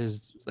getting at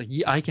is like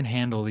I can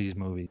handle these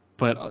movies,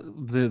 but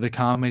the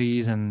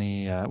comedies and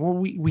the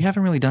we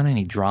haven't really done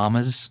any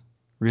dramas,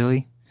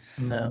 really.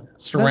 No.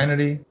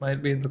 Serenity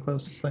might be the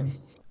closest thing.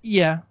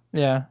 Yeah.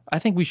 I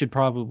think we should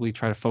probably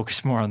try to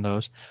focus more on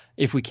those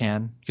if we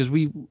can, because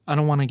I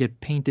don't want to get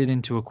painted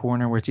into a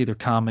corner where it's either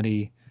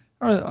comedy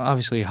or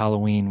obviously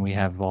Halloween. We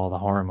have all the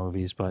horror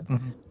movies, but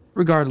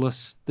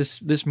regardless,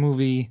 this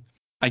movie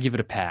I give it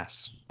a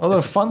pass. Although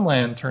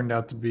Funland turned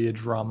out to be a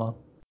drama.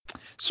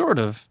 Sort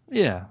of,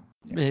 yeah.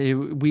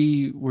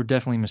 We were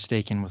definitely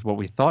mistaken with what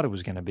we thought it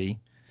was going to be.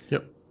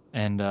 Yep.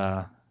 And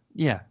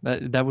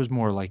that was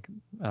more like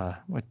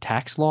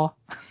tax law.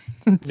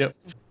 Yep.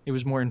 It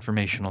was more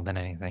informational than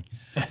anything.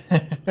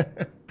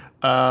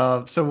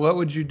 So what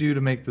would you do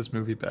to make this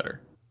movie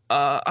better?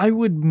 I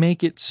would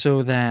make it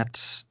so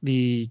that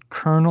the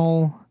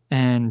Colonel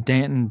and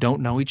Danton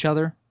don't know each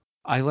other.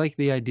 I like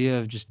the idea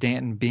of just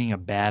Danton being a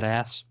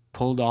badass,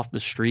 pulled off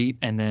the street,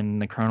 and then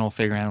the Colonel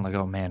figuring out like,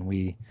 oh man,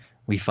 we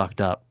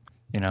fucked up.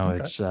 Okay.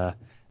 It's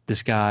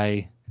this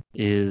guy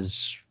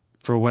is,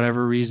 for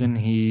whatever reason,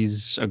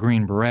 he's a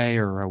Green Beret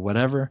or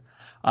whatever.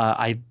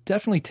 I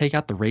definitely take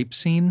out the rape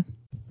scene.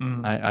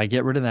 I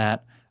get rid of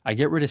that. I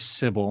get rid of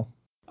Sybil.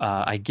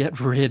 I get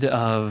rid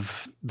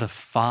of the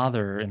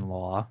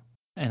father-in-law,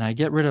 and I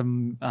get rid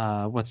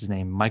of what's his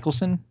name,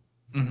 Michelson.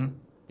 Mm-hmm.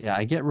 Yeah,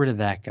 I get rid of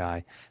that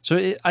guy.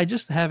 So I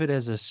just have it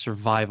as a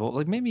survival.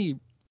 Like maybe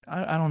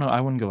I don't know.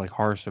 I wouldn't go like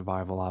horror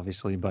survival,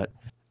 obviously, but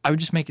I would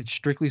just make it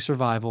strictly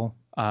survival.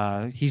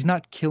 He's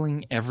not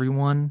killing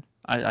everyone.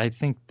 I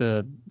think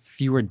the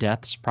fewer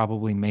deaths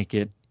probably make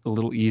it a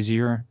little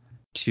easier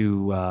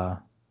to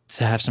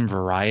have some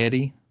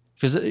variety.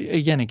 Because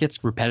again, it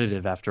gets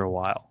repetitive after a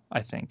while,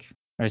 I think.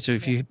 Right. So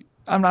if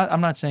I'm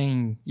not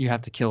saying you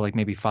have to kill like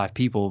maybe 5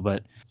 people,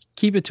 but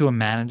keep it to a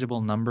manageable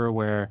number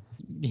where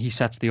he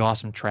sets the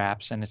awesome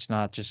traps and it's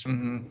not just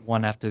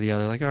one after the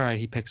other. Like, all right,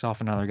 he picks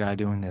off another guy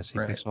doing this. He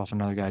picks off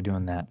another guy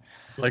doing that.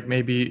 Like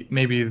maybe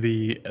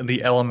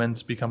the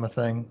elements become a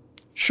thing.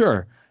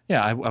 Sure.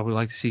 Yeah, I would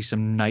like to see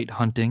some night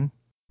hunting,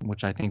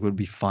 which I think would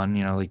be fun.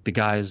 Like the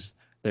guys,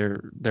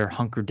 they're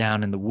hunkered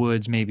down in the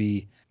woods.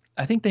 Maybe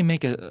I think they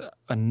make a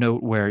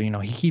note where,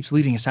 he keeps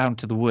leading us out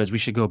into the woods. We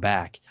should go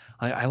back.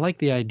 I like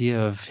the idea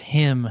of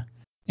him.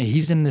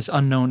 He's in this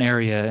unknown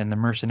area and the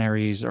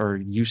mercenaries are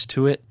used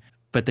to it,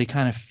 but they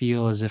kind of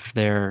feel as if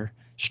they're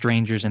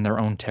strangers in their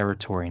own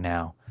territory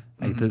now.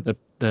 Like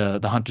the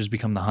hunters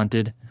become the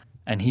hunted,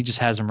 and he just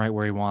has them right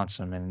where he wants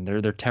them. And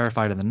they're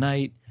terrified of the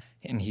night,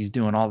 and he's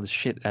doing all this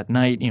shit at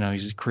night.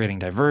 He's creating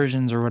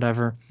diversions or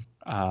whatever.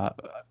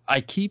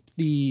 I keep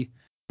the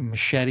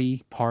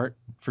machete part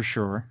for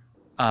sure.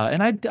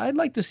 And I'd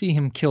like to see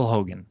him kill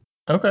Hogan.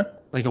 Okay.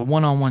 Like a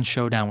one-on-one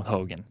showdown with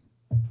Hogan.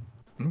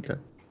 Okay.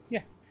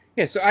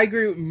 Yeah. So I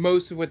agree with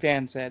most of what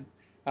Dan said.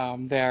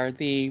 There,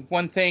 the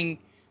one thing.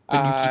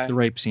 But you keep the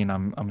rape scene,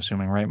 I'm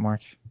assuming, right,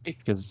 Mark?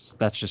 Because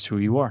that's just who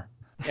you are.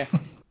 Yeah.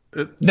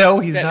 No,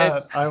 he's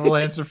not. I will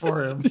answer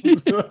for him.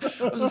 I was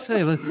gonna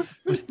say that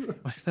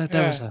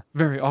was a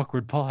very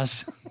awkward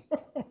pause.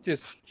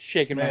 Just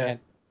shaking my head.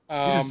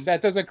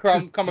 That doesn't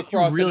come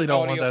across. You really in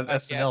don't want audio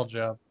that SNL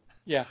job.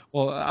 Yeah.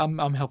 Well,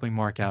 I'm helping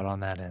Mark out on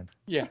that end.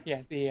 Yeah.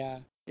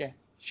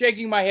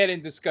 Shaking my head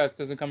in disgust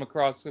doesn't come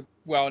across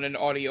well in an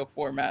audio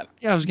format.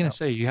 Yeah, I was gonna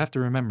say you have to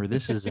remember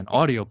this is an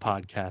audio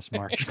podcast,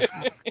 Mark.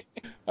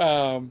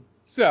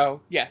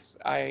 So yes,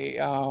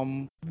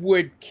 I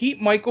would keep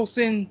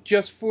Michelson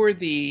just for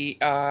the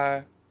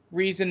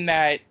reason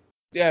that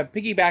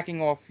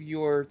piggybacking off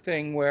your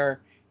thing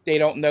where they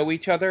don't know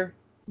each other.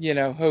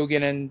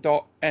 Hogan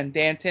and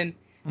Danton,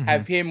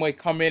 have him like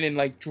come in and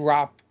like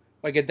drop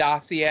like a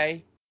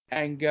dossier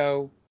and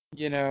go,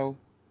 do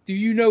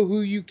you know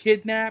who you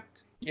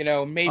kidnapped?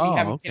 Maybe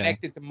have him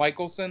connected to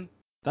Michelson.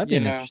 That'd be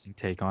an interesting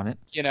take on it.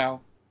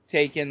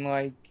 Taking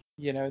like,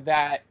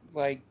 that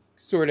like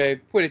sort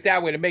of put it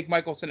that way to make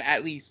Michelson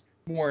at least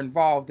more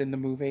involved in the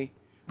movie.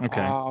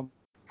 Okay.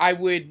 I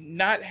would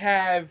not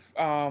have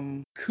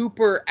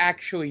Cooper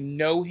actually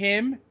know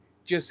him,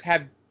 just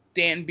have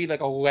Dan be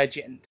like a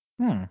legend.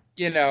 Where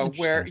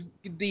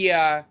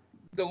the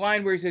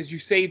line where he says, "You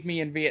saved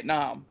me in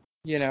Vietnam,"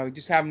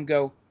 just have him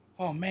go,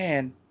 "Oh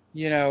man,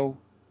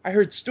 I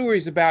heard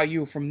stories about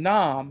you from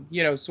Nam,"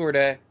 sort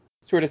of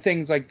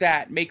things like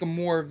that. Make him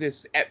more of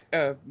this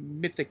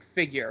mythic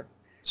figure.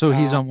 So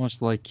he's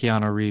almost like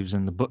Keanu Reeves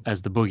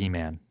as the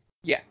boogeyman.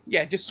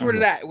 Yeah, just sort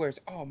of that, where it's,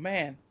 oh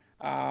man,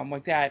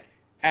 like that.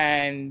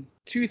 And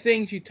two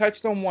things, you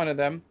touched on one of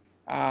them.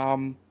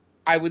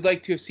 I would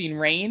like to have seen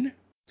rain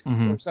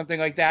or something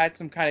like that,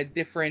 some kind of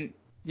different,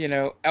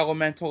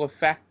 elemental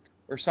effect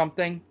or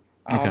something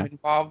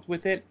involved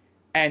with it.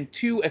 And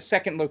two, a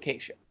second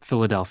location.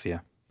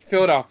 Philadelphia,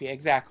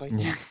 exactly.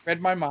 Yeah. You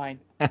read my mind.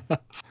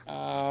 But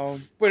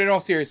in all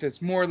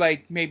seriousness, more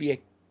like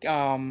maybe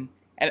an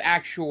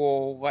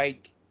actual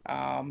like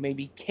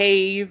maybe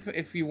cave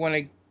if you want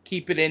to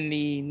keep it in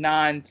the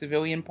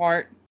non-civilian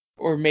part,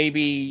 or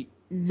maybe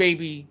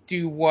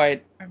do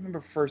what I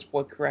remember First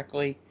Blood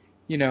correctly,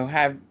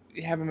 have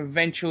him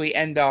eventually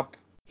end up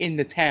in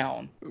the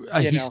town.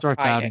 He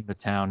starts out in the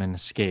town and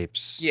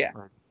escapes. Yeah.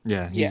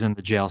 He's in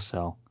the jail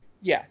cell.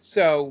 Yeah,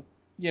 so,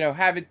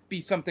 have it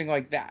be something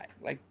like that.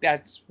 Like,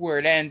 that's where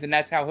it ends, and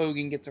that's how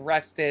Hogan gets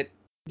arrested,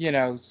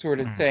 sort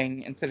of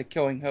thing, instead of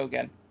killing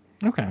Hogan.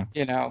 Okay.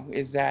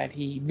 Is that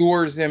he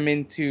lures him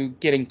into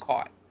getting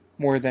caught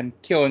more than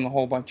killing a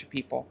whole bunch of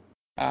people.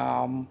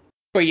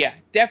 But yeah,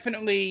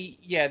 definitely,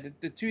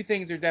 the two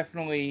things are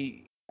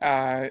definitely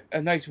a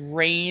nice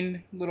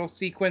rain little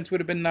sequence would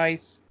have been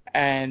nice,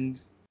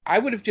 and I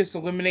would have just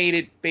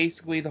eliminated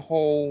basically the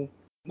whole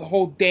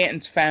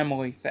Danton's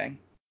family thing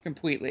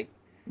completely.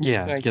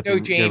 Yeah, like get no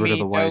rid Jamie, of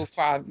the wife. no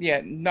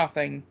father,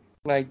 nothing.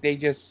 Like they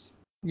just,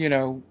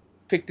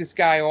 pick this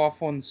guy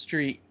off on the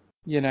street,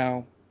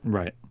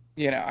 Right.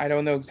 I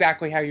don't know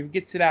exactly how you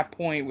get to that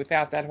point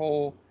without that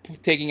whole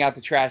taking out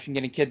the trash and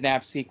getting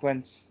kidnapped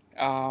sequence.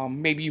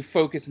 Maybe you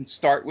focus and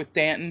start with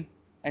Danton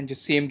and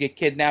just see him get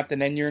kidnapped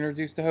and then you're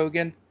introduced to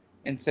Hogan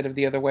instead of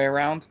the other way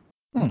around.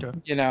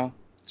 Okay.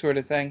 Sort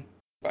of thing.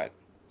 But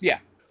yeah.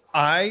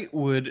 I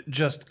would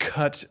just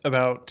cut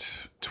about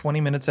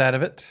 20 minutes out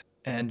of it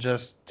and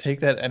just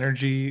take that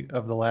energy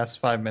of the last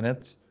 5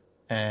 minutes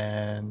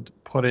and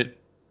put it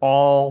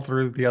all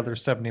through the other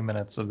 70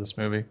 minutes of this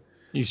movie.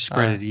 You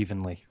spread it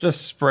evenly.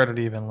 Just spread it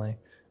evenly.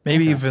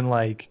 Maybe even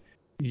like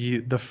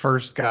the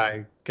first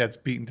guy gets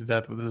beaten to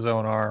death with his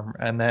own arm,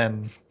 and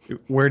then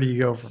where do you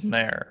go from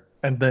there?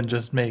 And then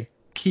just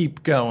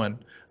keep going.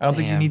 I don't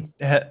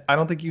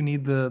think you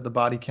need the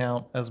body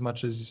count as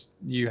much as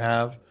you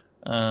have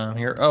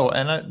here. Oh,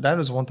 and that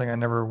is one thing I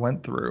never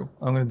went through.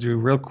 I'm going to do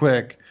real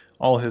quick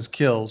all his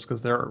kills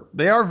because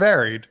they are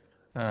varied.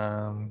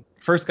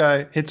 First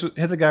guy hits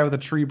a guy with a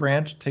tree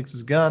branch, takes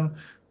his gun,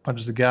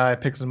 punches a guy,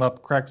 picks him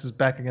up, cracks his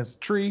back against a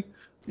tree.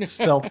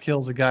 Stealth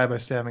kills a guy by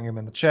stabbing him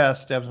in the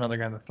chest, stabs another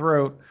guy in the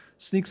throat,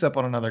 sneaks up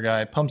on another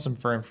guy, pumps him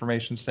for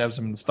information, stabs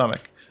him in the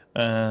stomach.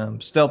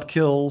 Stealth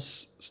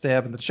kills,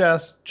 stab in the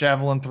chest,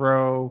 javelin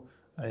throw,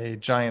 a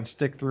giant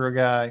stick through a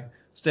guy,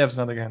 stabs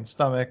another guy in the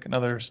stomach,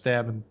 another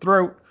stab in the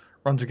throat,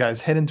 runs a guy's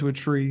head into a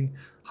tree,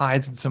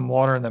 hides in some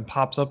water and then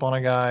pops up on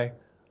a guy,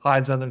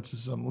 hides under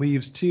some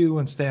leaves too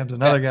and stabs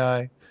another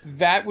guy.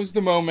 That was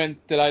the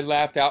moment that I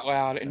laughed out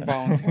loud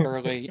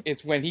involuntarily.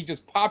 It's when he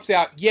just pops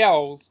out,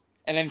 yells,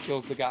 and then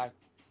kills the guy.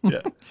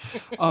 Yeah.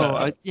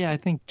 I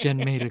think Jen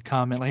made a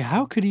comment like,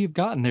 how could he have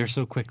gotten there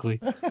so quickly?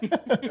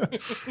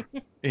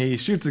 He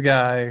shoots a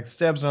guy,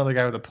 stabs another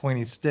guy with a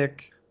pointy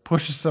stick,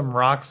 pushes some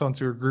rocks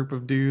onto a group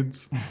of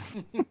dudes,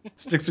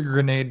 sticks a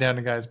grenade down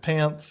a guy's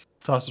pants,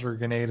 tosses a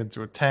grenade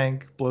into a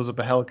tank, blows up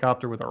a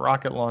helicopter with a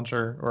rocket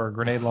launcher or a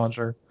grenade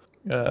launcher.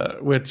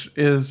 Which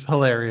is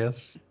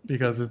hilarious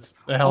because it's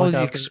a helicopter.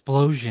 The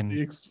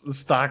explosion. The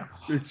stock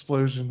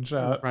explosion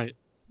shot. Right.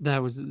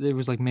 It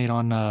was like made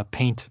on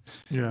paint.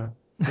 Yeah.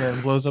 Then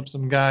blows up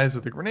some guys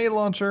with a grenade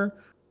launcher.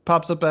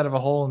 Pops up out of a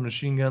hole and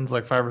machine guns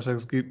like 5 or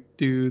 6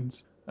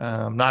 dudes.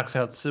 Knocks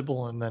out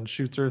Sybil and then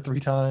shoots her 3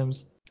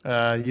 times.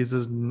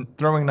 Uses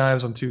throwing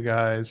knives on 2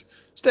 guys.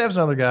 Stabs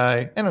another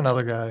guy and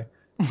another guy.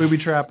 Booby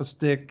trap a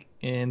stick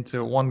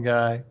into one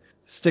guy.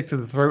 Stick to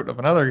the throat of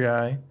another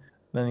guy.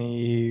 Then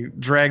he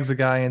drags a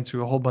guy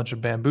into a whole bunch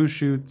of bamboo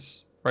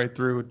shoots right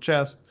through a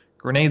chest,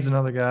 grenades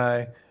another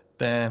guy,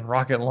 then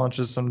rocket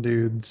launches some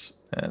dudes,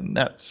 and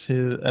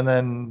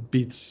then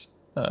beats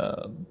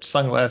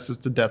Sunglasses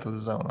to death with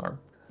his own arm.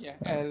 Yeah,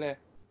 and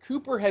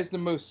Cooper has the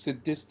most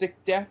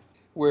sadistic death,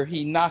 where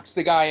he knocks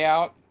the guy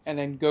out and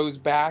then goes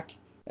back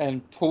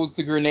and pulls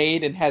the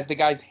grenade and has the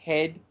guy's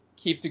head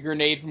keep the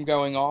grenade from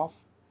going off.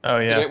 Oh,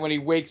 yeah. So that when he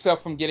wakes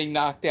up from getting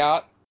knocked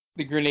out,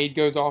 the grenade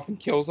goes off and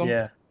kills him.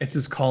 Yeah, it's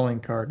his calling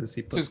card, as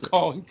he puts it. It's his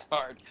calling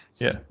card.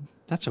 Yeah.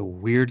 That's a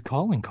weird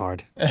calling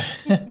card.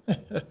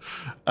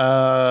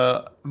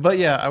 But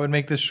yeah, I would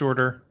make this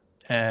shorter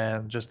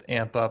and just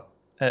amp up.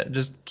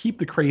 Just keep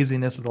the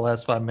craziness of the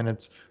last 5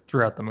 minutes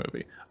throughout the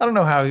movie. I don't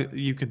know how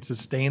you could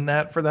sustain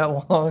that for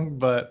that long,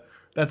 but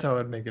that's how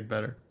I'd make it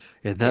better.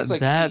 Yeah, that's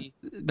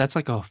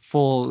like a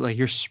full, like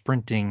you're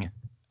sprinting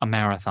a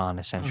marathon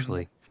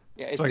essentially.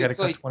 Yeah, so I got to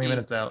cut 20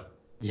 minutes out.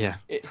 Yeah.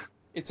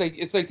 It's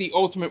like the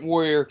Ultimate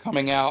Warrior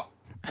coming out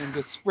and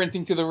just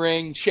sprinting to the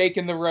ring,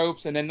 shaking the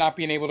ropes, and then not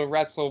being able to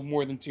wrestle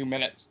more than 2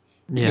 minutes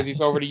because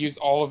he's already used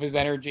all of his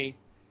energy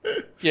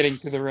getting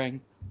to the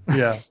ring.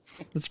 Yeah.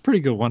 That's a pretty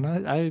good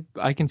one.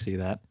 I can see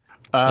that.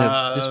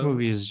 This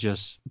movie is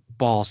just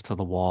balls to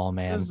the wall,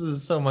 man. This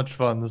is so much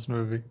fun, this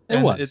movie.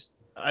 It was.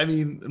 I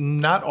mean,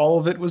 not all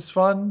of it was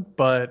fun,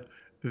 but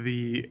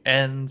the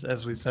end,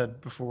 as we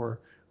said before,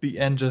 the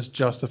end just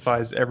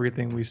justifies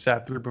everything we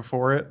sat through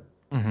before it.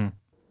 Mm-hmm.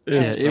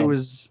 It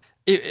was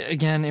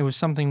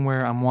something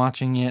where I'm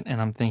watching it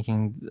and I'm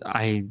thinking,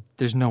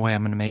 there's no way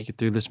I'm going to make it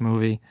through this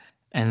movie.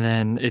 And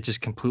then it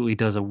just completely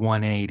does a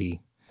 180.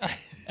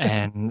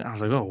 And I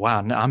was like, oh, wow,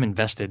 I'm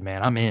invested,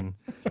 man. I'm in.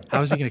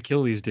 How is he going to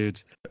kill these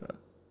dudes?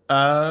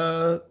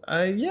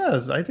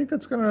 Yes, I think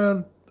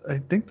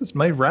this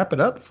might wrap it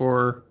up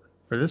for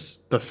this,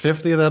 the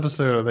 50th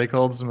episode of They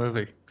Called This a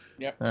Movie.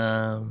 Yep.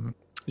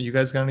 You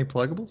guys got any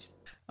pluggables?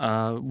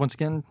 Once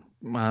again,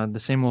 the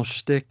same old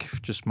shtick,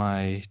 just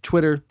my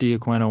Twitter,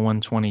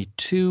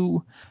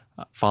 Diaquino122.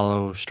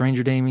 Follow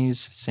Stranger Damies,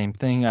 same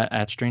thing,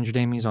 at Stranger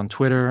Damies on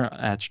Twitter,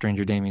 at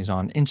Stranger Damies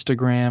on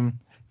Instagram.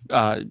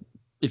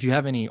 If you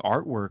have any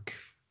artwork,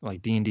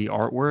 like D&D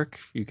artwork,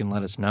 you can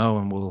let us know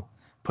and we'll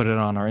put it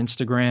on our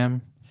Instagram.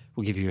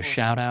 We'll give you a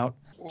shout out.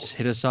 Just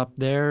hit us up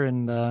there,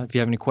 and if you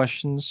have any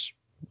questions,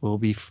 we'll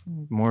be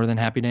more than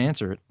happy to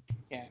answer it.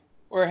 Yeah.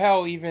 Or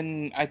hell,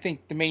 even I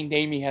think the main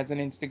Damie has an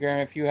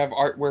Instagram if you have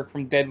artwork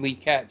from Deadly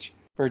Catch.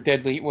 Or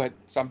Deadly Prey.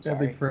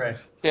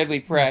 Deadly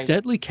Prey.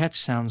 Deadly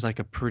Catch sounds like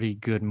a pretty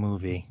good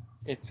movie.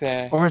 It's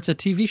or it's a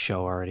TV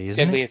show already,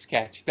 isn't Deadliest it?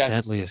 Catch.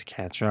 Deadliest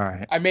Catch. All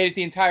right. I made it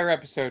the entire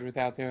episode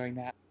without doing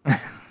that.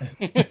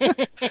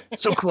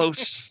 So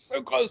close.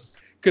 So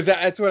close. Because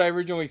that's what I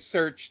originally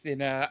searched in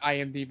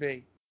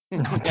IMDb.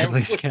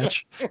 Deadliest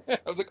Catch. I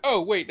was like,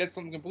 oh, wait, that's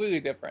something completely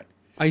different.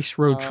 Ice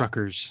Road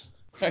Truckers.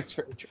 That's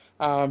very true.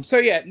 So,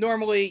 yeah,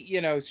 normally,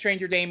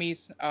 Stranger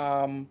Damies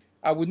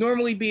would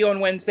normally be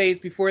on Wednesdays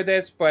before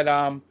this, but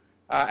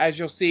as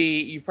you'll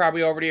see, you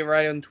probably already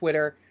read on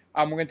Twitter,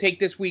 we're going to take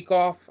this week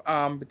off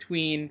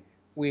between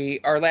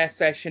our last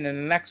session and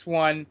the next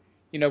one.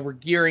 We're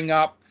gearing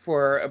up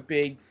for a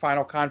big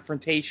final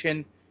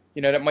confrontation,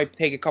 that might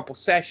take a couple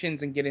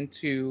sessions and get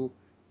into,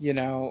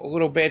 a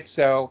little bit.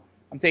 So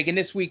I'm taking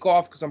this week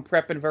off because I'm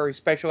prepping a very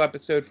special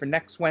episode for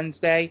next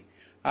Wednesday,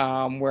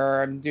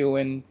 where I'm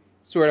doing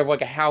sort of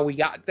like a how we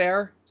got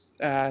there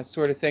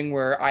sort of thing,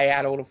 where I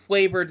add a little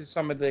flavor to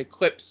some of the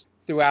clips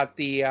throughout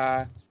the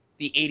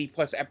 80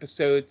 plus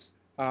episodes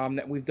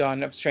that we've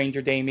done of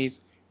Stranger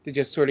Damies, to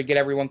just sort of get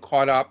everyone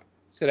caught up,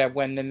 so that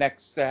when the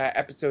next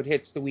episode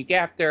hits the week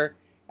after,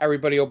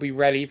 everybody will be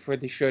ready for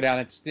the showdown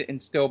in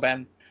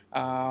Stillben.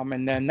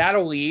 And then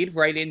that'll lead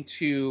right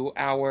into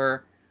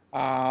our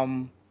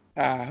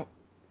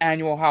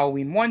annual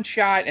Halloween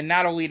one-shot, and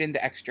that'll lead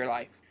into Extra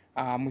Life,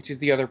 which is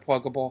the other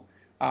pluggable.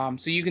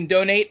 So you can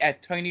donate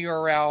at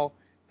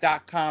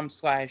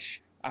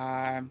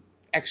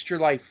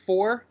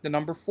tinyurl.com/extralife4, the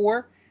number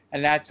 4,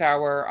 and that's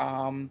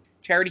our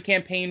charity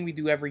campaign we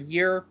do every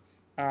year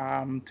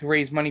to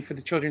raise money for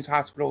the Children's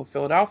Hospital of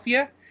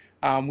Philadelphia.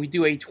 We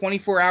do a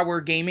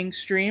 24-hour gaming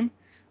stream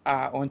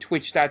on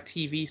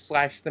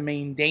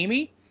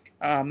twitch.tv/themaindamie.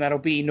 That'll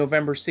be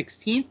November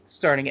 16th,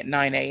 starting at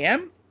 9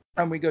 a.m.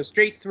 And we go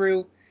straight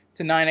through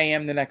to 9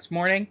 a.m. the next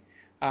morning.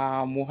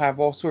 We'll have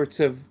all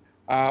sorts of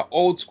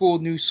old school,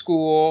 new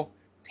school,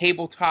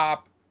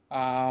 tabletop,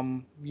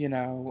 party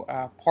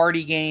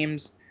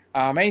games,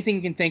 anything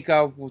you can think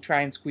of, we'll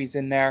try and squeeze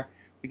in there.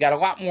 We got a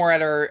lot more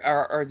at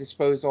our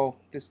disposal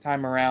this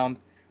time around,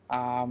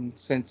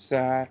 since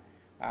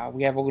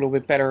we have a little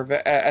bit better of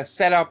a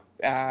setup,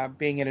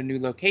 being at a new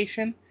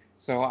location.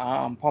 So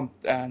I'm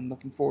pumped and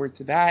looking forward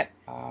to that.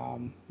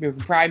 We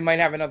probably might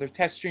have another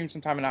test stream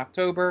sometime in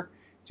October,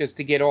 just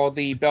to get all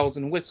the bells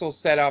and whistles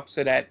set up,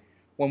 so that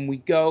when we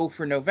go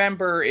for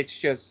November, it's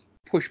just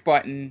push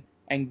button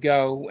and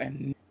go,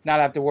 and not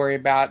have to worry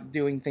about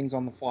doing things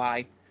on the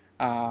fly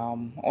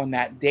on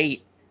that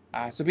date.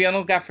 So be on the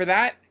lookout for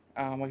that.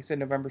 Like I said,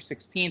 November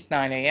 16th,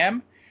 9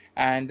 a.m.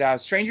 And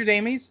Stranger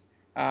Damies,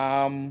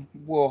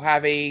 we'll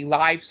have a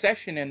live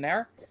session in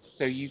there,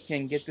 so you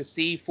can get to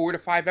see 4 to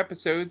 5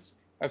 episodes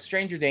of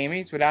Stranger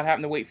Damies without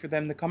having to wait for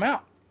them to come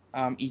out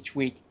each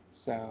week.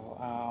 So,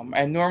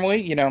 and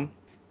normally,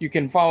 you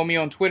can follow me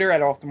on Twitter at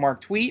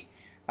 @OffTheMarkTweet.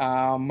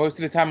 Most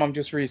of the time, I'm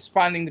just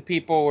responding to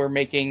people or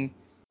making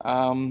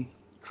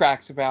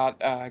cracks about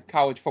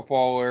college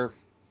football or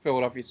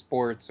Philadelphia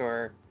sports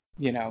or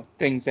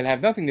things that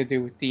have nothing to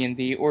do with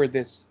D&D or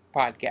this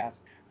podcast.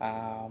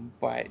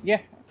 But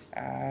yeah,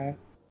 I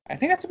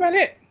think that's about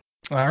it.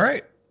 All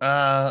right.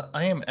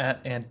 I am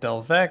at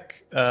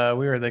AntDelvec.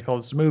 We are They Call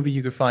This a Movie.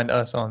 You can find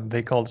us on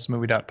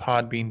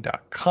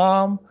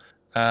theycallthismovie.podbean.com.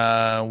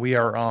 We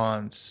are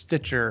on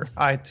Stitcher,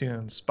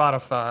 iTunes,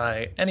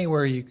 Spotify,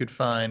 anywhere you could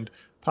find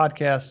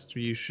podcasts.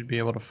 You should be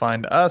able to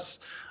find us.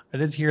 I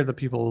did hear that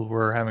people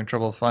were having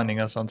trouble finding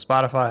us on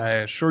Spotify. I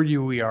assure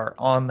you we are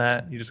on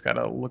that. You just got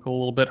to look a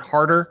little bit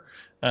harder.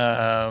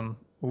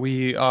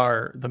 We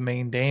are The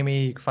Main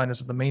Damie. You can find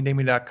us at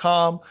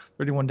themaindamie.com.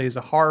 31 Days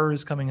of Horror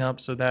is coming up,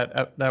 so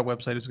that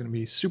website is going to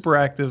be super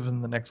active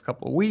in the next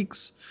couple of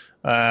weeks.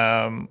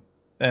 And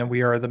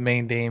we are The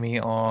Main Damie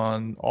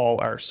on all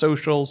our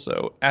socials,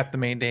 so at The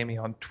Main Damie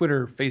on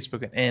Twitter,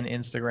 Facebook, and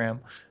Instagram.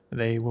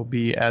 They will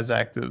be as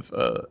active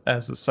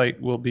as the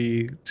site will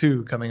be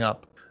too coming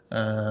up.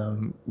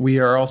 We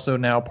are also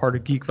now part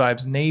of Geek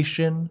Vibes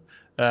Nation,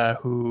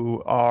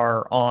 who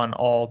are on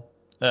all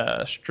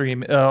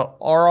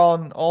are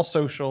on all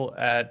social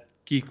at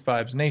Geek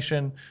Vibes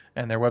Nation,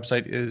 and their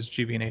website is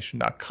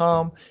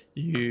gvnation.com.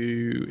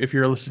 If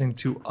you're listening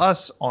to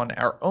us on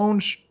our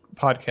own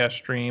podcast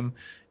stream,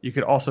 you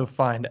could also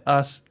find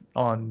us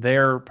on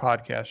their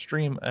podcast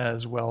stream,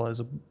 as well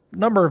as a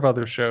number of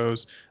other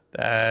shows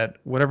that,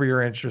 whatever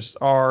your interests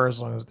are,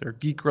 as long as they're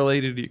geek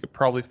related, you could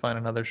probably find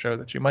another show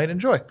that you might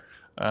enjoy.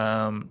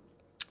 And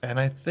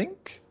I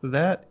think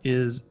that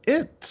is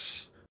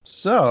it.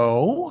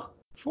 So,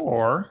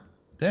 for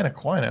Dan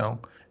Aquino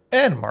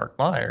and Mark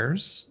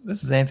Myers,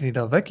 this is Anthony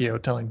Del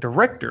Vecchio telling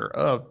director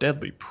of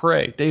Deadly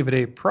Prey, David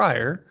A.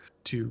 Pryor,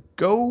 to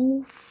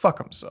go fuck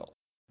himself.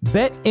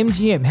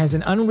 BetMGM has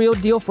an unreal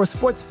deal for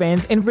sports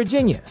fans in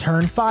Virginia.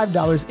 Turn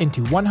 $5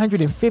 into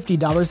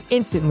 $150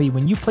 instantly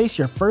when you place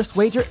your first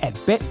wager at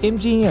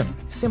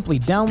BetMGM. Simply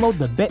download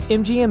the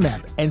BetMGM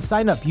app and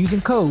sign up using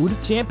code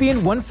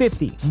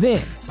Champion150.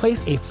 Then,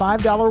 place a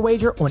 $5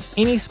 wager on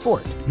any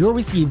sport. You'll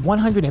receive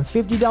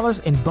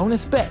 $150 in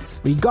bonus bets,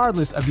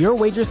 regardless of your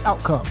wager's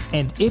outcome.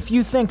 And if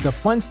you think the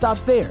fun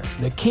stops there,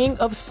 the king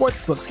of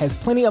sportsbooks has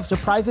plenty of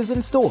surprises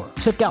in store.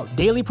 Check out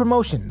daily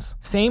promotions,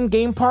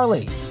 same-game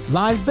parlays,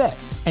 live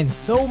bets, and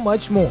so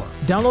much more.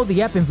 Download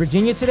the app in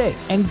Virginia today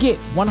and get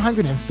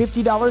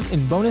 $150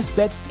 in bonus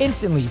bets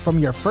instantly from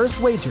your first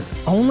wager.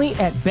 Only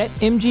at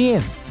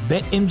BetMGM.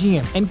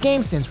 BetMGM and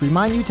GameSense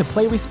remind you to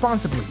play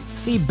responsibly.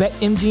 See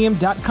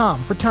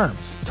BetMGM.com for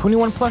terms.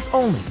 21 plus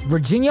only.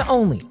 Virginia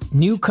only.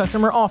 New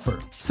customer offer.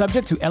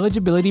 Subject to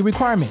eligibility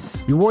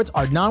requirements. Rewards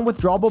are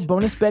non-withdrawable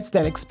bonus bets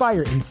that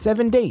expire in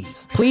 7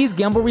 days. Please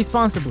gamble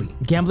responsibly.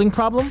 Gambling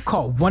problem?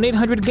 Call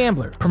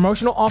 1-800-GAMBLER.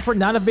 Promotional offer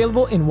not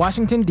available in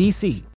Washington, D.C.